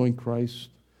satisfaction of knowing Christ.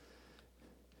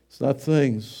 It's not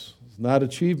things. It's not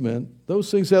achievement. Those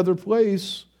things have their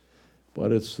place.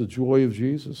 But it's the joy of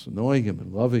Jesus, knowing Him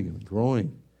and loving Him and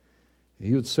growing.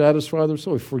 He would satisfy their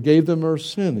soul. He forgave them their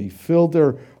sin. He filled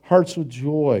their hearts with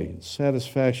joy and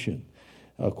satisfaction,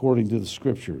 according to the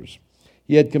Scriptures.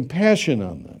 He had compassion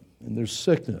on them in their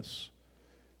sickness.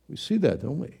 We see that,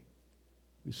 don't we?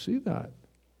 We see that.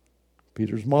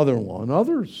 Peter's mother-in-law and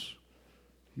others.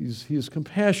 He is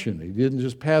compassionate. He didn't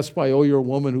just pass by, oh, you're a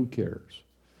woman, who cares?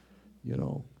 You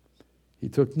know, he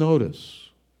took notice.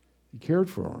 He cared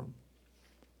for them.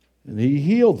 And he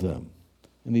healed them.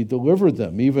 And he delivered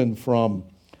them even from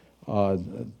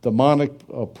demonic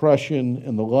oppression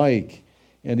and the like,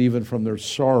 and even from their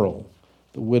sorrow.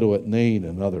 The widow at Nain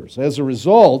and others. As a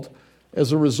result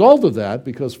of that,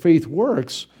 because faith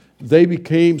works, They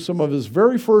became some of his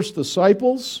very first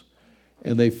disciples,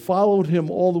 and they followed him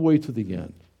all the way to the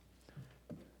end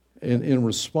in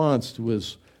response to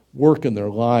his work in their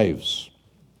lives.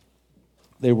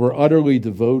 They were utterly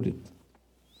devoted.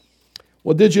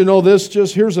 Well, did you know this?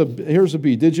 Just here's a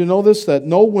B. Did you know this? That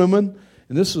no woman,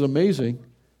 and this is amazing,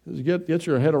 get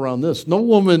your head around this. No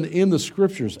woman in the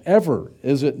Scriptures ever,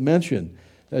 is it mentioned,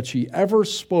 that she ever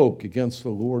spoke against the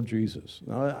Lord Jesus.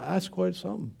 Now, that's quite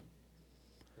something.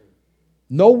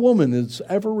 No woman is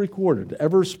ever recorded,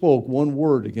 ever spoke one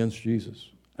word against Jesus,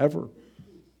 ever.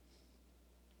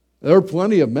 There are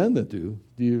plenty of men that do.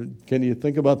 Can you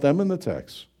think about them in the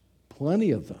text?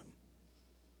 Plenty of them.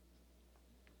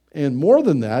 And more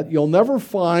than that, you'll never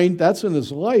find, that's in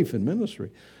his life and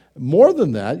ministry, more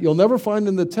than that, you'll never find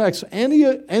in the text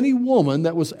any woman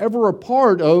that was ever a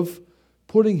part of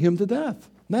putting him to death.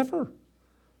 Never.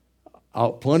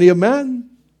 Plenty of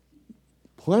men,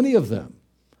 plenty of them.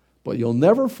 But you'll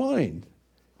never find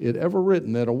it ever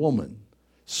written that a woman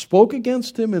spoke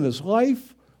against him in his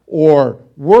life or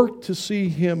worked to see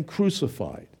him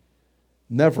crucified.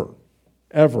 Never,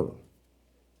 ever.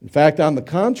 In fact, on the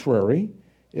contrary,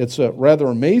 it's rather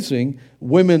amazing.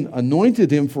 Women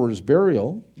anointed him for his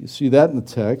burial. You see that in the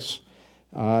text.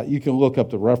 You can look up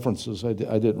the references. I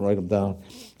didn't write them down.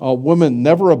 Women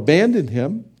never abandoned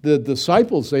him. The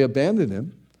disciples, they abandoned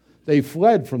him. They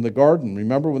fled from the garden.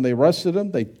 Remember when they arrested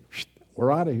him?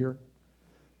 We're out of here.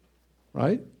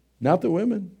 Right? Not the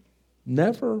women.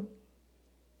 Never.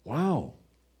 Wow.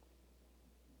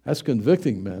 That's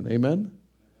convicting, men. Amen?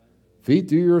 Feet,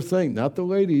 do your thing. Not the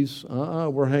ladies.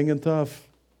 We're hanging tough.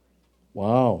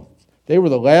 Wow. They were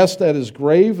the last at his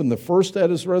grave and the first at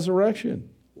his resurrection.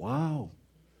 Wow.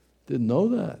 Didn't know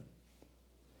that.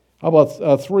 How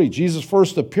about 3? Jesus'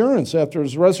 first appearance after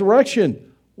his resurrection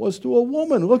was to a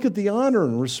woman. Look at the honor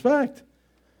and respect.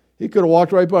 He could have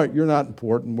walked right by. You're not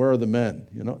important. Where are the men?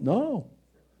 No.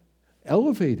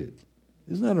 Elevated.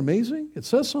 Isn't that amazing? It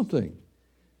says something.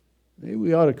 Maybe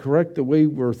we ought to correct the way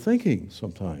we're thinking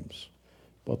sometimes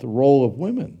about the role of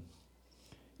women.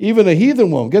 Even a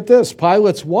heathen woman, get this,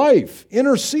 Pilate's wife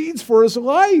intercedes for his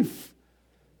life.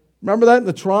 Remember that in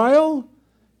the trial?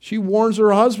 She warns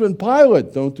her husband,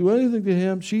 Pilate, don't do anything to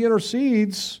him. She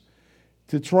intercedes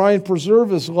to try and preserve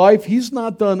his life. He's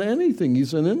not done anything.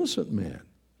 He's an innocent man.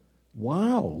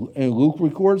 Wow. And Luke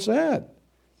records that.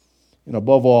 And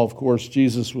above all, of course,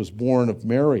 Jesus was born of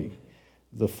Mary,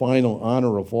 the final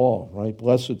honor of all, right?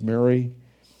 Blessed Mary,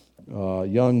 a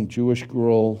young Jewish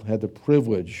girl, had the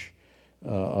privilege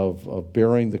of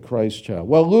bearing the Christ child.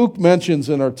 Well, Luke mentions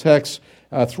in our text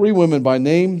 3 women by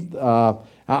name. How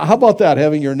about that,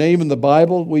 having your name in the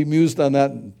Bible? We mused on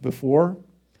that before.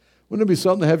 Wouldn't it be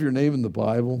something to have your name in the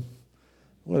Bible?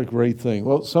 What a great thing.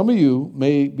 Well, some of you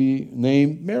may be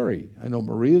named Mary. I know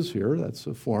Maria's here. That's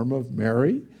a form of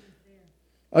Mary.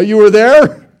 Oh, you were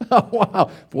there? Oh,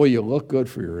 wow. Boy, you look good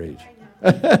for your age.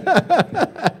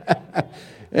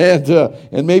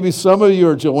 And maybe some of you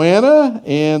are Joanna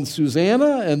and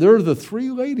Susanna, and they're the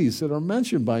 3 ladies that are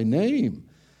mentioned by name.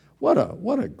 What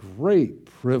a great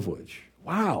privilege.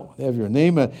 Wow, they have your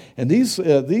name. And these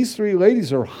 3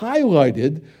 ladies are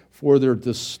highlighted for their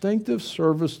distinctive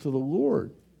service to the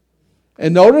Lord.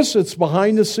 And notice it's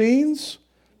behind the scenes,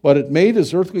 but it made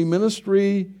his earthly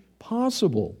ministry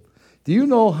possible. Do you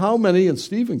know how many, and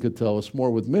Stephen could tell us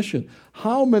more with mission,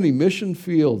 how many mission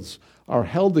fields are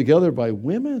held together by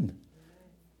women?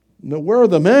 Now, where are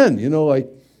the men?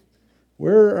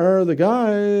 Where are the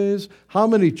guys? How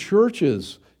many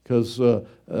churches? Because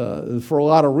for a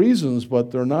lot of reasons,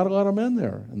 but there are not a lot of men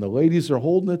there. And the ladies are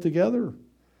holding it together.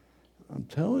 I'm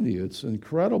telling you, it's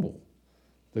incredible.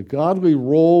 The godly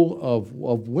role of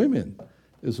women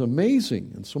is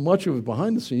amazing, and so much of it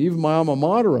behind the scenes. Even my alma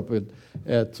mater up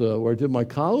at where I did my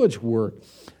college work,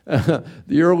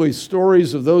 the early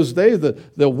stories of those days,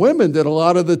 the women did a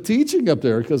lot of the teaching up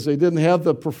there because they didn't have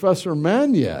the professor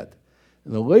men yet.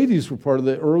 And the ladies were part of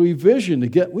the early vision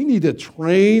we need to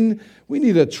train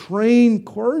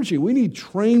clergy. We need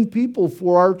trained people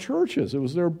for our churches. It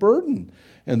was their burden.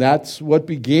 And that's what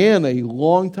began a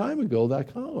long time ago,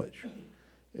 that college.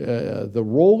 The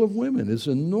role of women is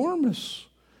enormous.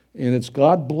 And it's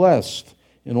God-blessed.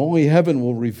 And only heaven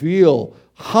will reveal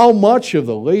how much of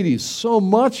the ladies, so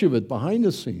much of it behind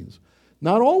the scenes,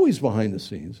 not always behind the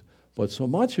scenes, but so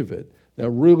much of it that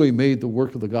really made the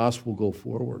work of the gospel go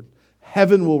forward.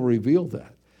 Heaven will reveal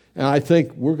that. And I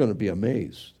think we're going to be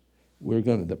amazed.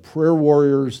 The prayer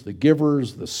warriors, the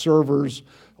givers, the servers,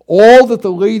 all that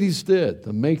the ladies did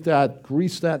to make that,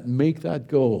 grease that, make that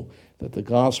go. that the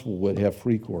gospel would have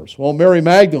free course. Well, Mary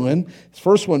Magdalene, the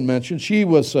first one mentioned, she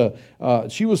was the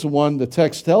one, the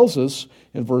text tells us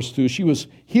in verse 2, she was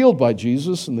healed by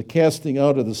Jesus in the casting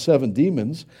out of the 7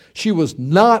 demons. She was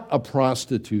not a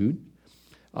prostitute.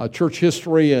 Church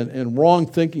history and wrong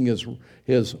thinking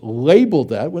has labeled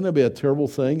that. Wouldn't it be a terrible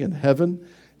thing in heaven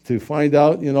to find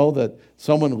out, that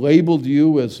someone labeled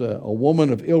you as a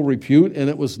woman of ill repute, and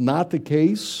it was not the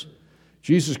case?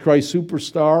 Jesus Christ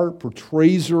Superstar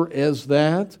portrays her as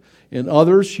that. In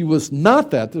others, she was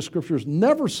not that. The scriptures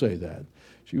never say that.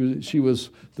 She was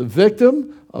the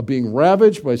victim of being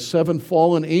ravaged by 7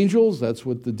 fallen angels. That's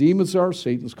what the demons are,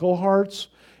 Satan's cohorts.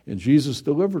 And Jesus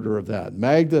delivered her of that.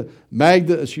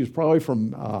 Magda, she was probably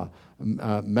from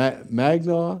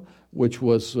Magna, which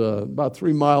was about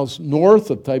 3 miles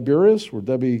north of Tiberias, where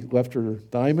Debbie left her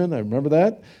diamond. I remember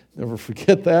that. Never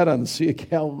forget that, on the Sea of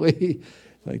Galilee.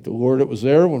 Thank the Lord it was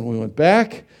there when we went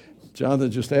back. Jonathan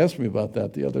just asked me about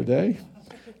that the other day.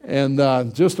 And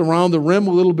just around the rim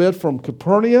a little bit from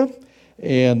Capernaum.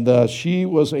 And she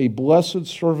was a blessed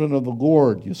servant of the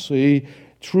Lord. You see,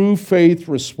 true faith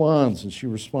responds, and she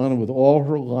responded with all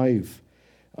her life.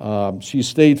 She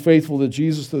stayed faithful to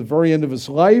Jesus to the very end of his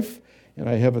life, and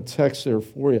I have a text there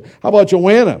for you. How about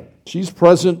Joanna? She's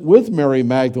present with Mary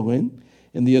Magdalene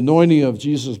in the anointing of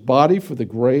Jesus' body for the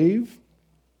grave.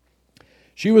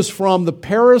 She was from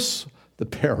Paris,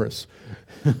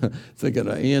 thinking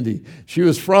of Andy. She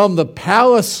was from the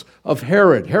palace of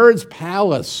Herod's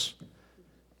palace.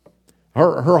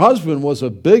 Her husband was a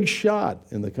big shot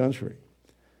in the country.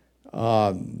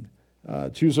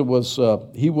 Chusa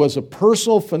was a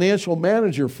personal financial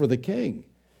manager for the king.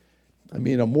 I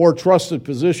mean, a more trusted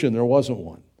position, there wasn't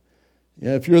one.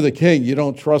 If you're the king, you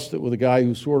don't trust it with a guy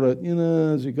who sort of,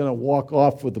 is he going to walk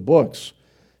off with the books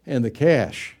and the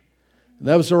cash? And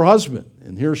that was her husband,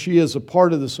 and here she is, a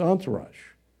part of this entourage.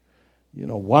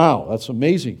 Wow, that's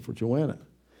amazing for Joanna.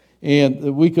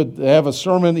 And we could have a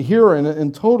sermon here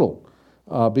in total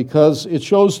because it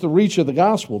shows the reach of the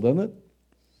gospel, doesn't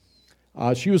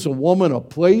it? She was a woman of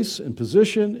place and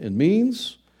position and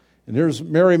means. And here's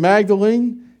Mary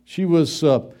Magdalene. She was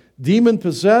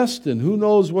demon-possessed, and who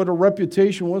knows what her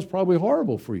reputation was, probably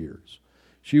horrible for years.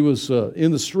 She was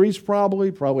in the streets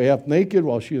probably half naked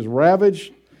while she was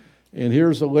ravaged. And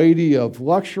here's a lady of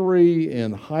luxury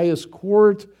and highest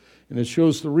court, and it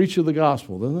shows the reach of the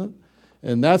gospel, doesn't it?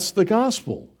 And that's the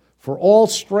gospel for all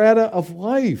strata of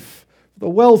life, the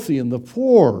wealthy and the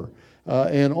poor,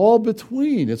 and all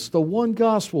between. It's the one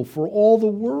gospel for all the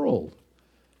world.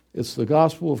 It's the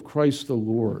gospel of Christ the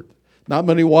Lord. Not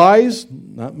many wise,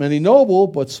 not many noble,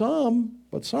 but some.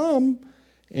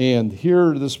 And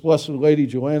here, this blessed lady,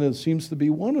 Joanna, seems to be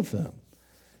one of them.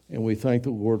 And we thank the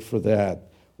Lord for that.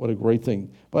 What a great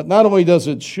thing. But not only does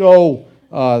it show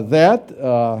that,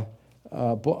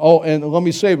 and let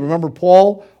me say, remember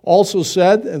Paul also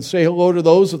said, and say hello to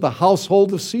those of the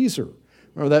household of Caesar.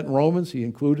 Remember that in Romans? He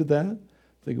included that.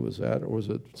 I think it was that, or was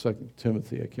it 2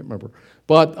 Timothy? I can't remember.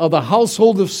 But of the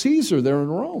household of Caesar there in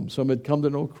Rome, some had come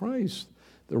to know Christ.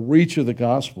 The reach of the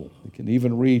gospel. It can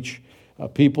even reach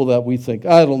people that we think,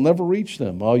 it'll never reach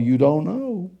them. Oh, you don't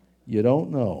know. You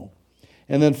don't know.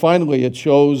 And then finally, it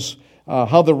shows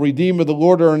how the Redeemer of the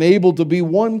Lord are enabled to be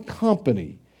one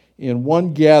company in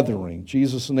one gathering.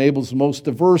 Jesus enables the most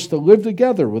diverse to live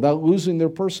together without losing their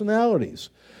personalities.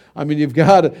 I mean, you've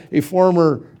got a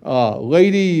former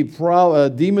lady,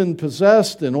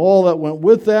 demon-possessed, and all that went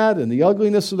with that, and the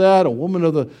ugliness of that, a woman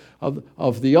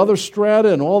of the other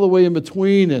strata, and all the way in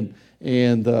between, and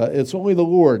it's only the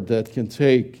Lord that can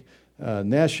take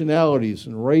nationalities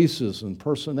and races and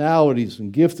personalities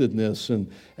and giftedness and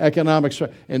economic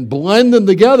strata and blend them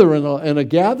together in a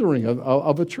gathering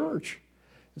of a church.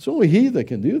 It's only He that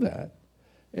can do that.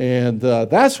 And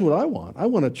that's what I want. I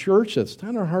want a church that's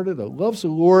tender-hearted, that loves the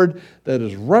Lord, that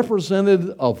is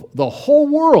representative of the whole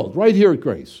world right here at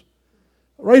Grace.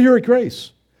 Right here at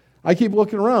Grace. I keep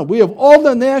looking around. We have all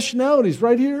the nationalities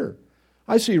right here.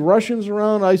 I see Russians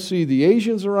around. I see the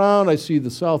Asians around. I see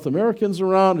the South Americans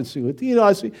around. I see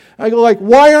Latino. I go like,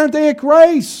 why aren't they at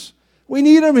Grace? We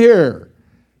need them here.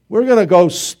 We're going to go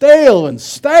stale and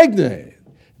stagnate.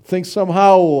 Think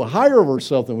somehow higher of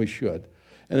ourselves than we should.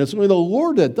 And it's only the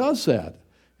Lord that does that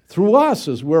through us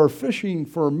as we're fishing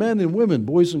for men and women,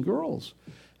 boys and girls.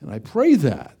 And I pray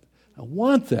that. I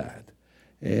want that.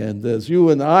 And as you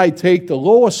and I take the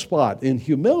lowest spot in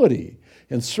humility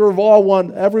and serve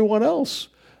everyone else,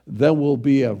 then we'll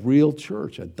be a real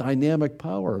church, a dynamic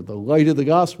power, the light of the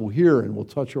gospel here, and will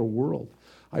touch our world.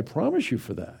 I promise you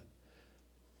for that.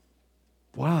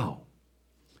 Wow.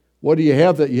 What do you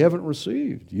have that you haven't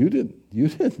received? You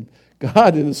didn't.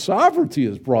 God in His sovereignty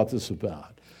has brought this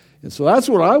about. And so that's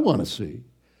what I want to see.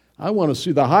 I want to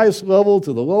see the highest level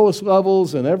to the lowest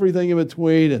levels and everything in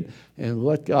between, and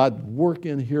let God work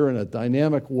in here in a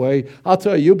dynamic way. I'll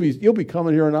tell you, you'll be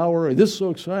coming here an hour. This is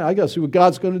so exciting. I got to see what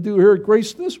God's going to do here at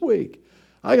Grace this week.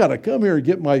 I got to come here and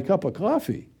get my cup of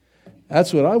coffee.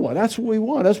 That's what I want. That's what we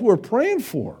want. That's what we're praying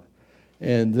for.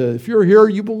 And if you're here,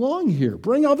 you belong here.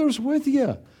 Bring others with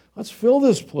you. Let's fill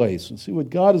this place and see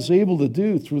what God is able to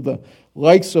do through the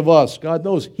likes of us. God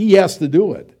knows He has to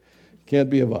do it. It can't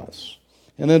be of us.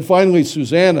 And then finally,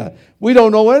 Susanna. We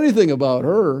don't know anything about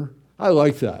her. I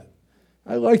like that.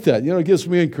 It gives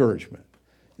me encouragement.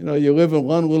 You live in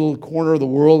one little corner of the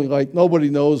world, nobody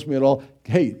knows me at all.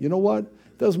 Hey, you know what?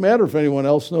 It doesn't matter if anyone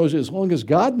else knows you as long as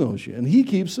God knows you. And He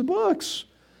keeps the books.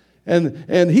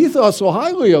 And He thought so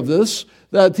highly of this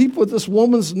that He put this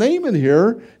woman's name in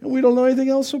here, and we don't know anything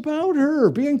else about her.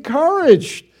 Be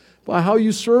encouraged by how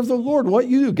you serve the Lord, what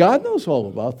you do. God knows all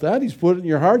about that. He's put it in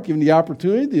your heart, given the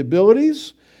opportunity, the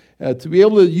abilities to be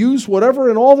able to use whatever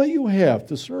and all that you have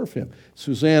to serve Him.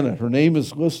 Susanna, her name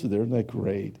is listed there. Isn't that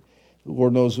great? The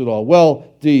Lord knows it all.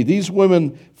 Well, D, these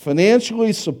women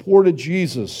financially supported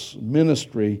Jesus'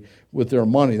 ministry with their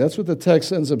money. That's what the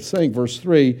text ends up saying, verse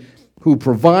 3, who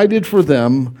provided for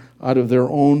them out of their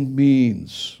own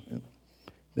means.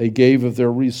 They gave of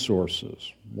their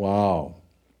resources. Wow.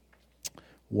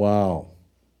 Well,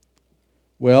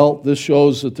 this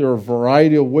shows that there are a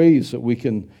variety of ways that we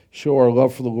can show our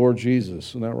love for the Lord Jesus.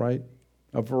 Isn't that right?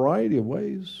 A variety of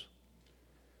ways.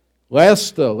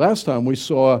 Last time we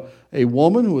saw a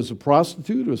woman who was a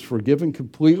prostitute, who was forgiven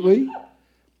completely,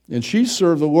 and she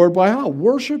served the Lord by how?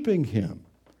 Worshiping Him.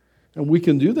 And we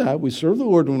can do that. We serve the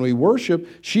Lord when we worship.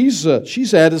 She's at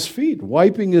His feet,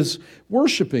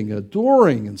 worshiping,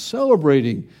 adoring, and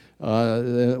celebrating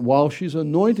while she's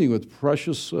anointing with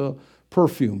precious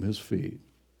perfume His feet.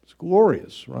 It's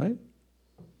glorious, right?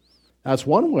 That's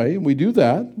one way, and we do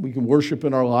that. We can worship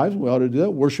in our lives. We ought to do that.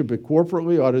 Worship it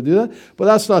corporately, ought to do that. But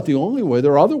that's not the only way.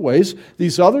 There are other ways.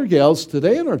 These other gals,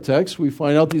 today in our text, we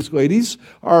find out these ladies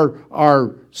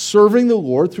are serving the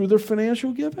Lord through their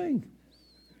financial giving.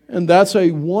 And that's a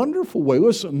wonderful way.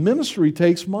 Listen, ministry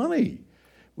takes money.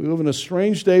 We live in a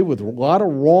strange day with a lot of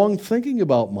wrong thinking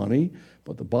about money.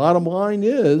 But the bottom line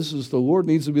is the Lord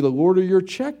needs to be the Lord of your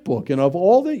checkbook and of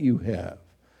all that you have.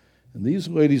 And these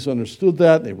ladies understood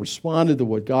that. They responded to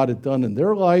what God had done in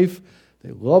their life.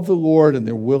 They love the Lord, and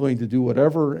they're willing to do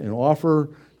whatever and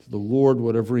offer to the Lord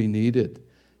whatever He needed.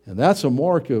 And that's a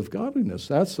mark of godliness.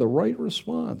 That's the right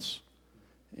response.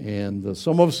 And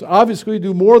some of us obviously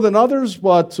do more than others,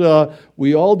 but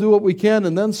we all do what we can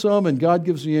and then some, and God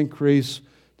gives the increase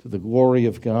to the glory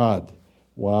of God.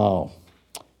 Wow.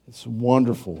 It's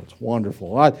wonderful. It's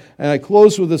wonderful. And I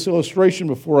close with this illustration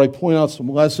before I point out some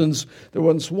lessons. There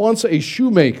was once a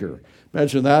shoemaker.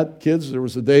 Imagine that, kids. There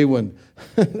was a day when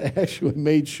they actually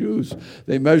made shoes.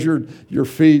 They measured your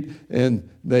feet, and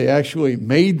they actually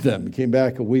made them. Came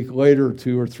back a week later, or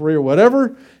 2 or 3 or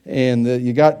whatever, and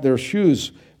you got their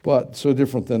shoes. But so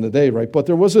different than today, right? But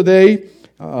there was a day,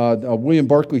 William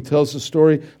Barclay tells the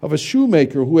story of a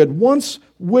shoemaker who had once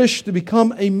wished to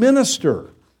become a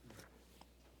minister.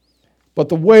 But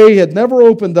the way had never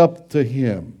opened up to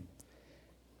him.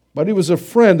 But he was a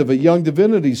friend of a young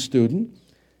divinity student.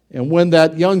 And when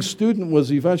that young student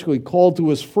was eventually called to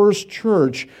his first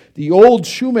church, the old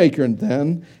shoemaker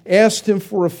then asked him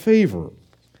for a favor.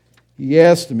 He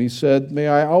asked him, he said, "May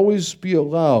I always be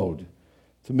allowed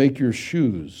to make your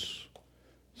shoes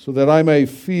so that I may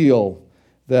feel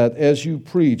that as you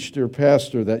preach, dear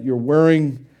pastor, that you're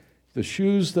wearing the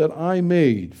shoes that I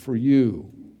made for you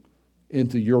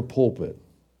into your pulpit,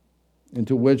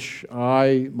 into which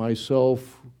I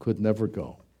myself could never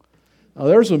go." Now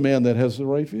there's a man that has the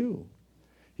right view.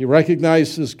 He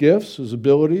recognized his gifts, his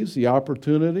abilities, the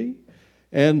opportunity,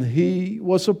 and he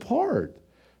was a part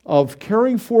of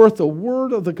carrying forth the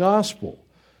word of the gospel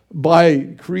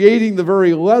by creating the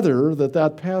very leather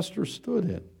that pastor stood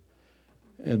in.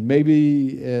 And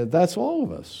maybe that's all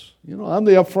of us. I'm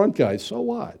the upfront guy, so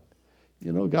what?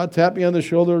 God tapped me on the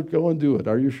shoulder, go and do it.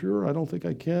 Are you sure? I don't think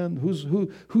I can.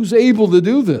 Who's able to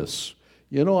do this?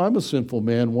 I'm a sinful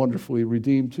man, wonderfully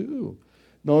redeemed too.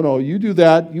 No, you do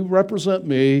that. You represent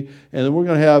me, and then we're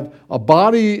going to have a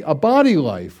body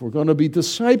life. We're going to be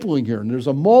discipling here, and there's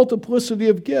a multiplicity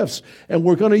of gifts, and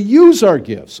we're going to use our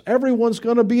gifts. Everyone's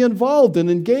going to be involved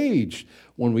and engaged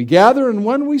when we gather and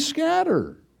when we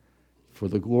scatter for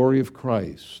the glory of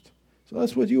Christ. So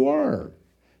that's what you are.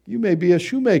 You may be a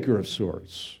shoemaker of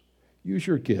sorts. Use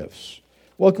your gifts.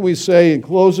 What can we say in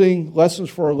closing? Lessons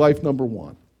for our life, number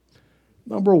one.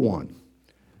 Number one,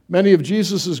 Many of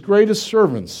Jesus' greatest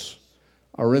servants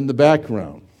are in the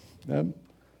background.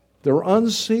 They're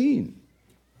unseen.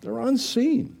 They're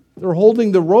unseen. They're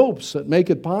holding the ropes that make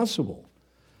it possible.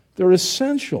 They're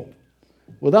essential.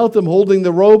 Without them holding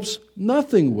the ropes,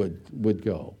 nothing would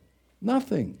go.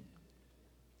 Nothing.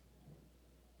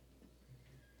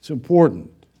 It's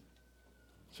important.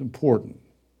 It's important.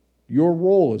 Your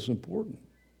role is important.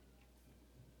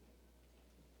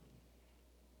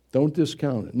 Don't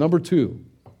discount it. Number 2,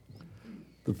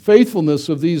 the faithfulness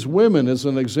of these women is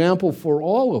an example for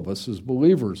all of us as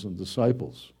believers and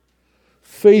disciples.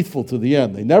 Faithful to the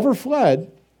end. They never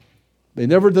fled. They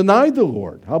never denied the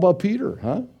Lord. How about Peter,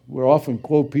 huh? We often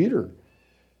quote Peter.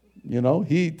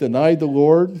 He denied the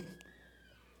Lord.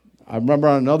 I remember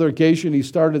on another occasion he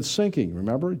started sinking,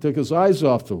 remember? He took his eyes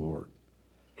off the Lord.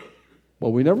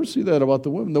 Well, we never see that about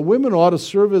the women. The women ought to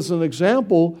serve as an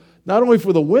example, not only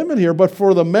for the women here, but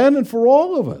for the men and for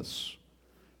all of us.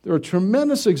 They're a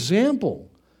tremendous example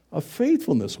of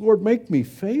faithfulness. Lord, make me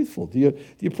faithful. Do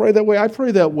you pray that way? I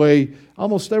pray that way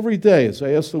almost every day as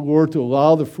I ask the Lord to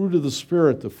allow the fruit of the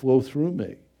Spirit to flow through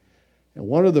me. And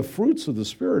one of the fruits of the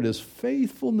Spirit is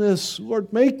faithfulness.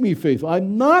 Lord, make me faithful.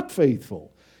 I'm not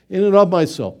faithful in and of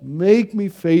myself. Make me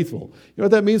faithful. You know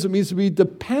what that means? It means to be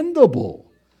dependable.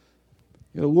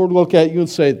 The Lord will look at you and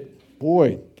say,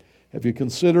 boy, have you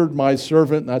considered my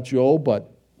servant, not Joe, but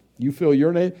you feel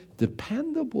your name?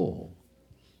 Dependable.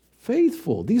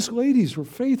 Faithful. These ladies were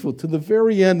faithful to the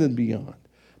very end and beyond.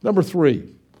 Number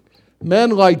 3, men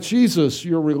like Jesus,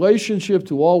 your relationship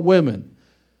to all women,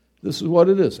 this is what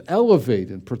it is. Elevate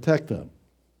and protect them.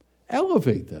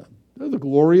 Elevate them. They're the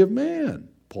glory of man,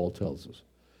 Paul tells us.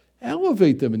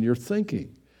 Elevate them in your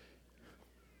thinking.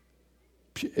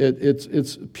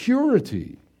 It's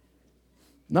purity,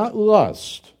 not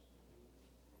lust.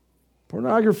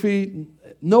 Pornography,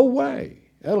 no way.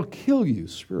 That'll kill you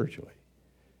spiritually.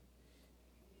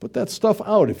 Put that stuff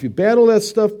out. If you battle that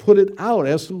stuff, put it out.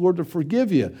 Ask the Lord to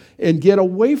forgive you and get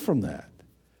away from that.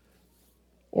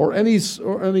 Or any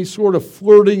sort of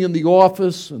flirting in the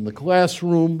office, in the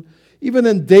classroom, even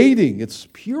in dating. It's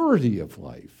purity of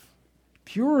life.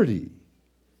 Purity.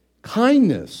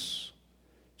 Kindness.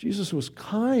 Jesus was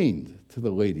kind to the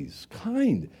ladies.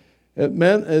 Kind. It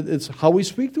meant it's how we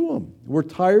speak to them. We're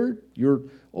tired. You're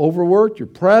overworked. You're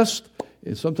pressed.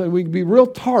 And sometimes we can be real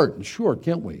tart and short,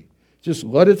 can't we? Just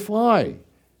let it fly.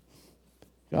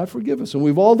 God forgive us. And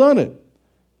we've all done it.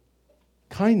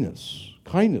 Kindness.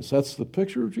 Kindness. That's the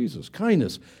picture of Jesus.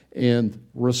 Kindness and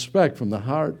respect from the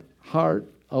heart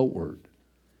outward.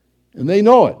 And they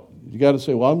know it. You got to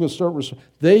say, well, I'm going to start respect.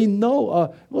 They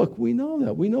know. Look, we know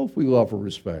that. We know if we love or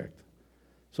respect.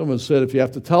 Someone said if you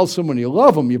have to tell someone you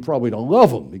love them, you probably don't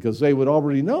love them because they would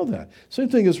already know that. Same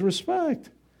thing as respect.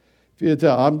 If you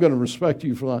tell, I'm going to respect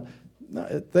you for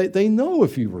that, they know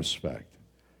if you respect.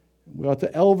 We ought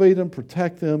to elevate them,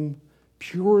 protect them,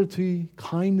 purity,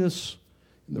 kindness,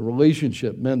 in the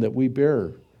relationship, men, that we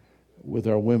bear with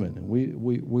our women. And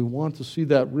we want to see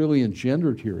that really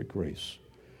engendered here at Grace.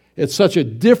 It's such a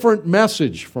different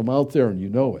message from out there, and you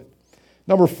know it.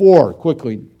 Number 4,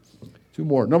 quickly, 2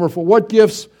 more. Number 4, what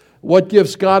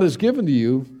gifts God has given to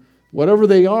you, whatever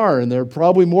they are, and there are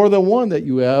probably more than one that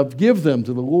you have, give them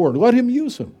to the Lord. Let Him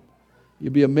use them.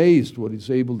 You'd be amazed what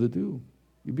He's able to do.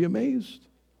 You'd be amazed.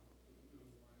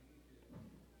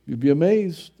 You'd be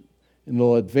amazed. And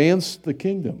it'll advance the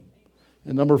kingdom.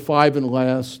 And number 5 and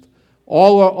last,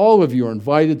 all of you are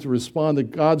invited to respond to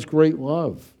God's great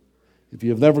love. If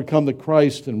you have never come to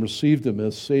Christ and received Him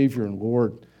as Savior and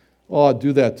Lord,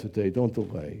 do that today. Don't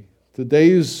delay.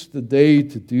 Today is the day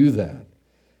to do that.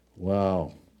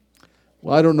 Wow.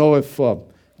 Well, I don't know if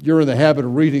you're in the habit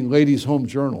of reading Ladies' Home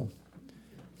Journal.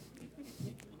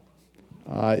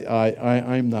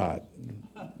 I'm not.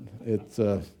 It's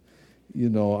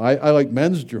I like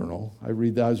Men's Journal. I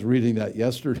was reading that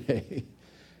yesterday.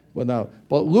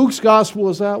 But Luke's Gospel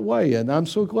is that way, and I'm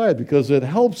so glad because it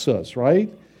helps us, right,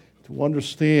 to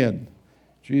understand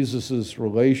Jesus'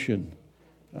 relation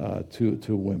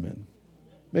to women.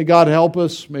 May God help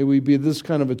us. May we be this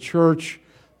kind of a church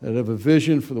that have a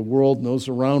vision for the world and those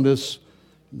around us,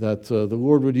 that the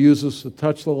Lord would use us to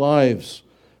touch the lives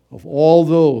of all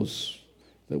those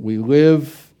that we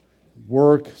live,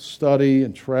 work, study,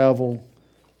 and travel,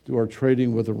 do our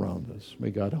trading with around us. May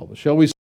God help us. Shall we